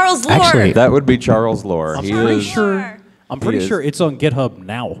 Dude, Charles Lord. Actually, That would be Charles Lohr. I'm He pretty is, sure. I'm pretty is. sure it's on GitHub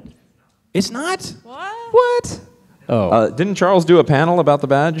now. It's not. What? What? Oh, didn't Charles do a panel about the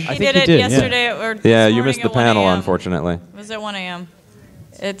badge? He think did he it did, yeah. yesterday or this Yeah, you morning missed the at 1 panel, a.m. unfortunately. It was at 1 a.m.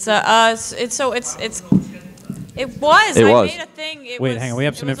 It's it was. It I was. made a thing. It Wait, was, hang on. We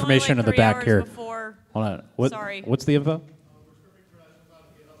have it some was only information like in the 3 back hours here. Before. hold on. What? Sorry. What's the info?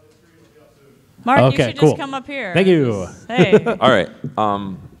 Mark, you Okay, should cool. just come up here. Thank you. Hey. All right.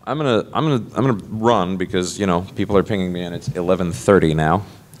 I'm gonna run because people are pinging me and it's 11:30 now.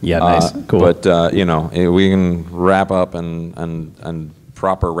 Yeah, nice. Cool. But we can wrap up and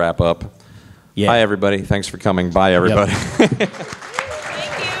proper wrap up. Yeah. Hi everybody. Thanks for coming. Bye everybody. Thank you.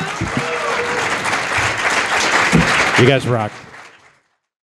 You guys rock.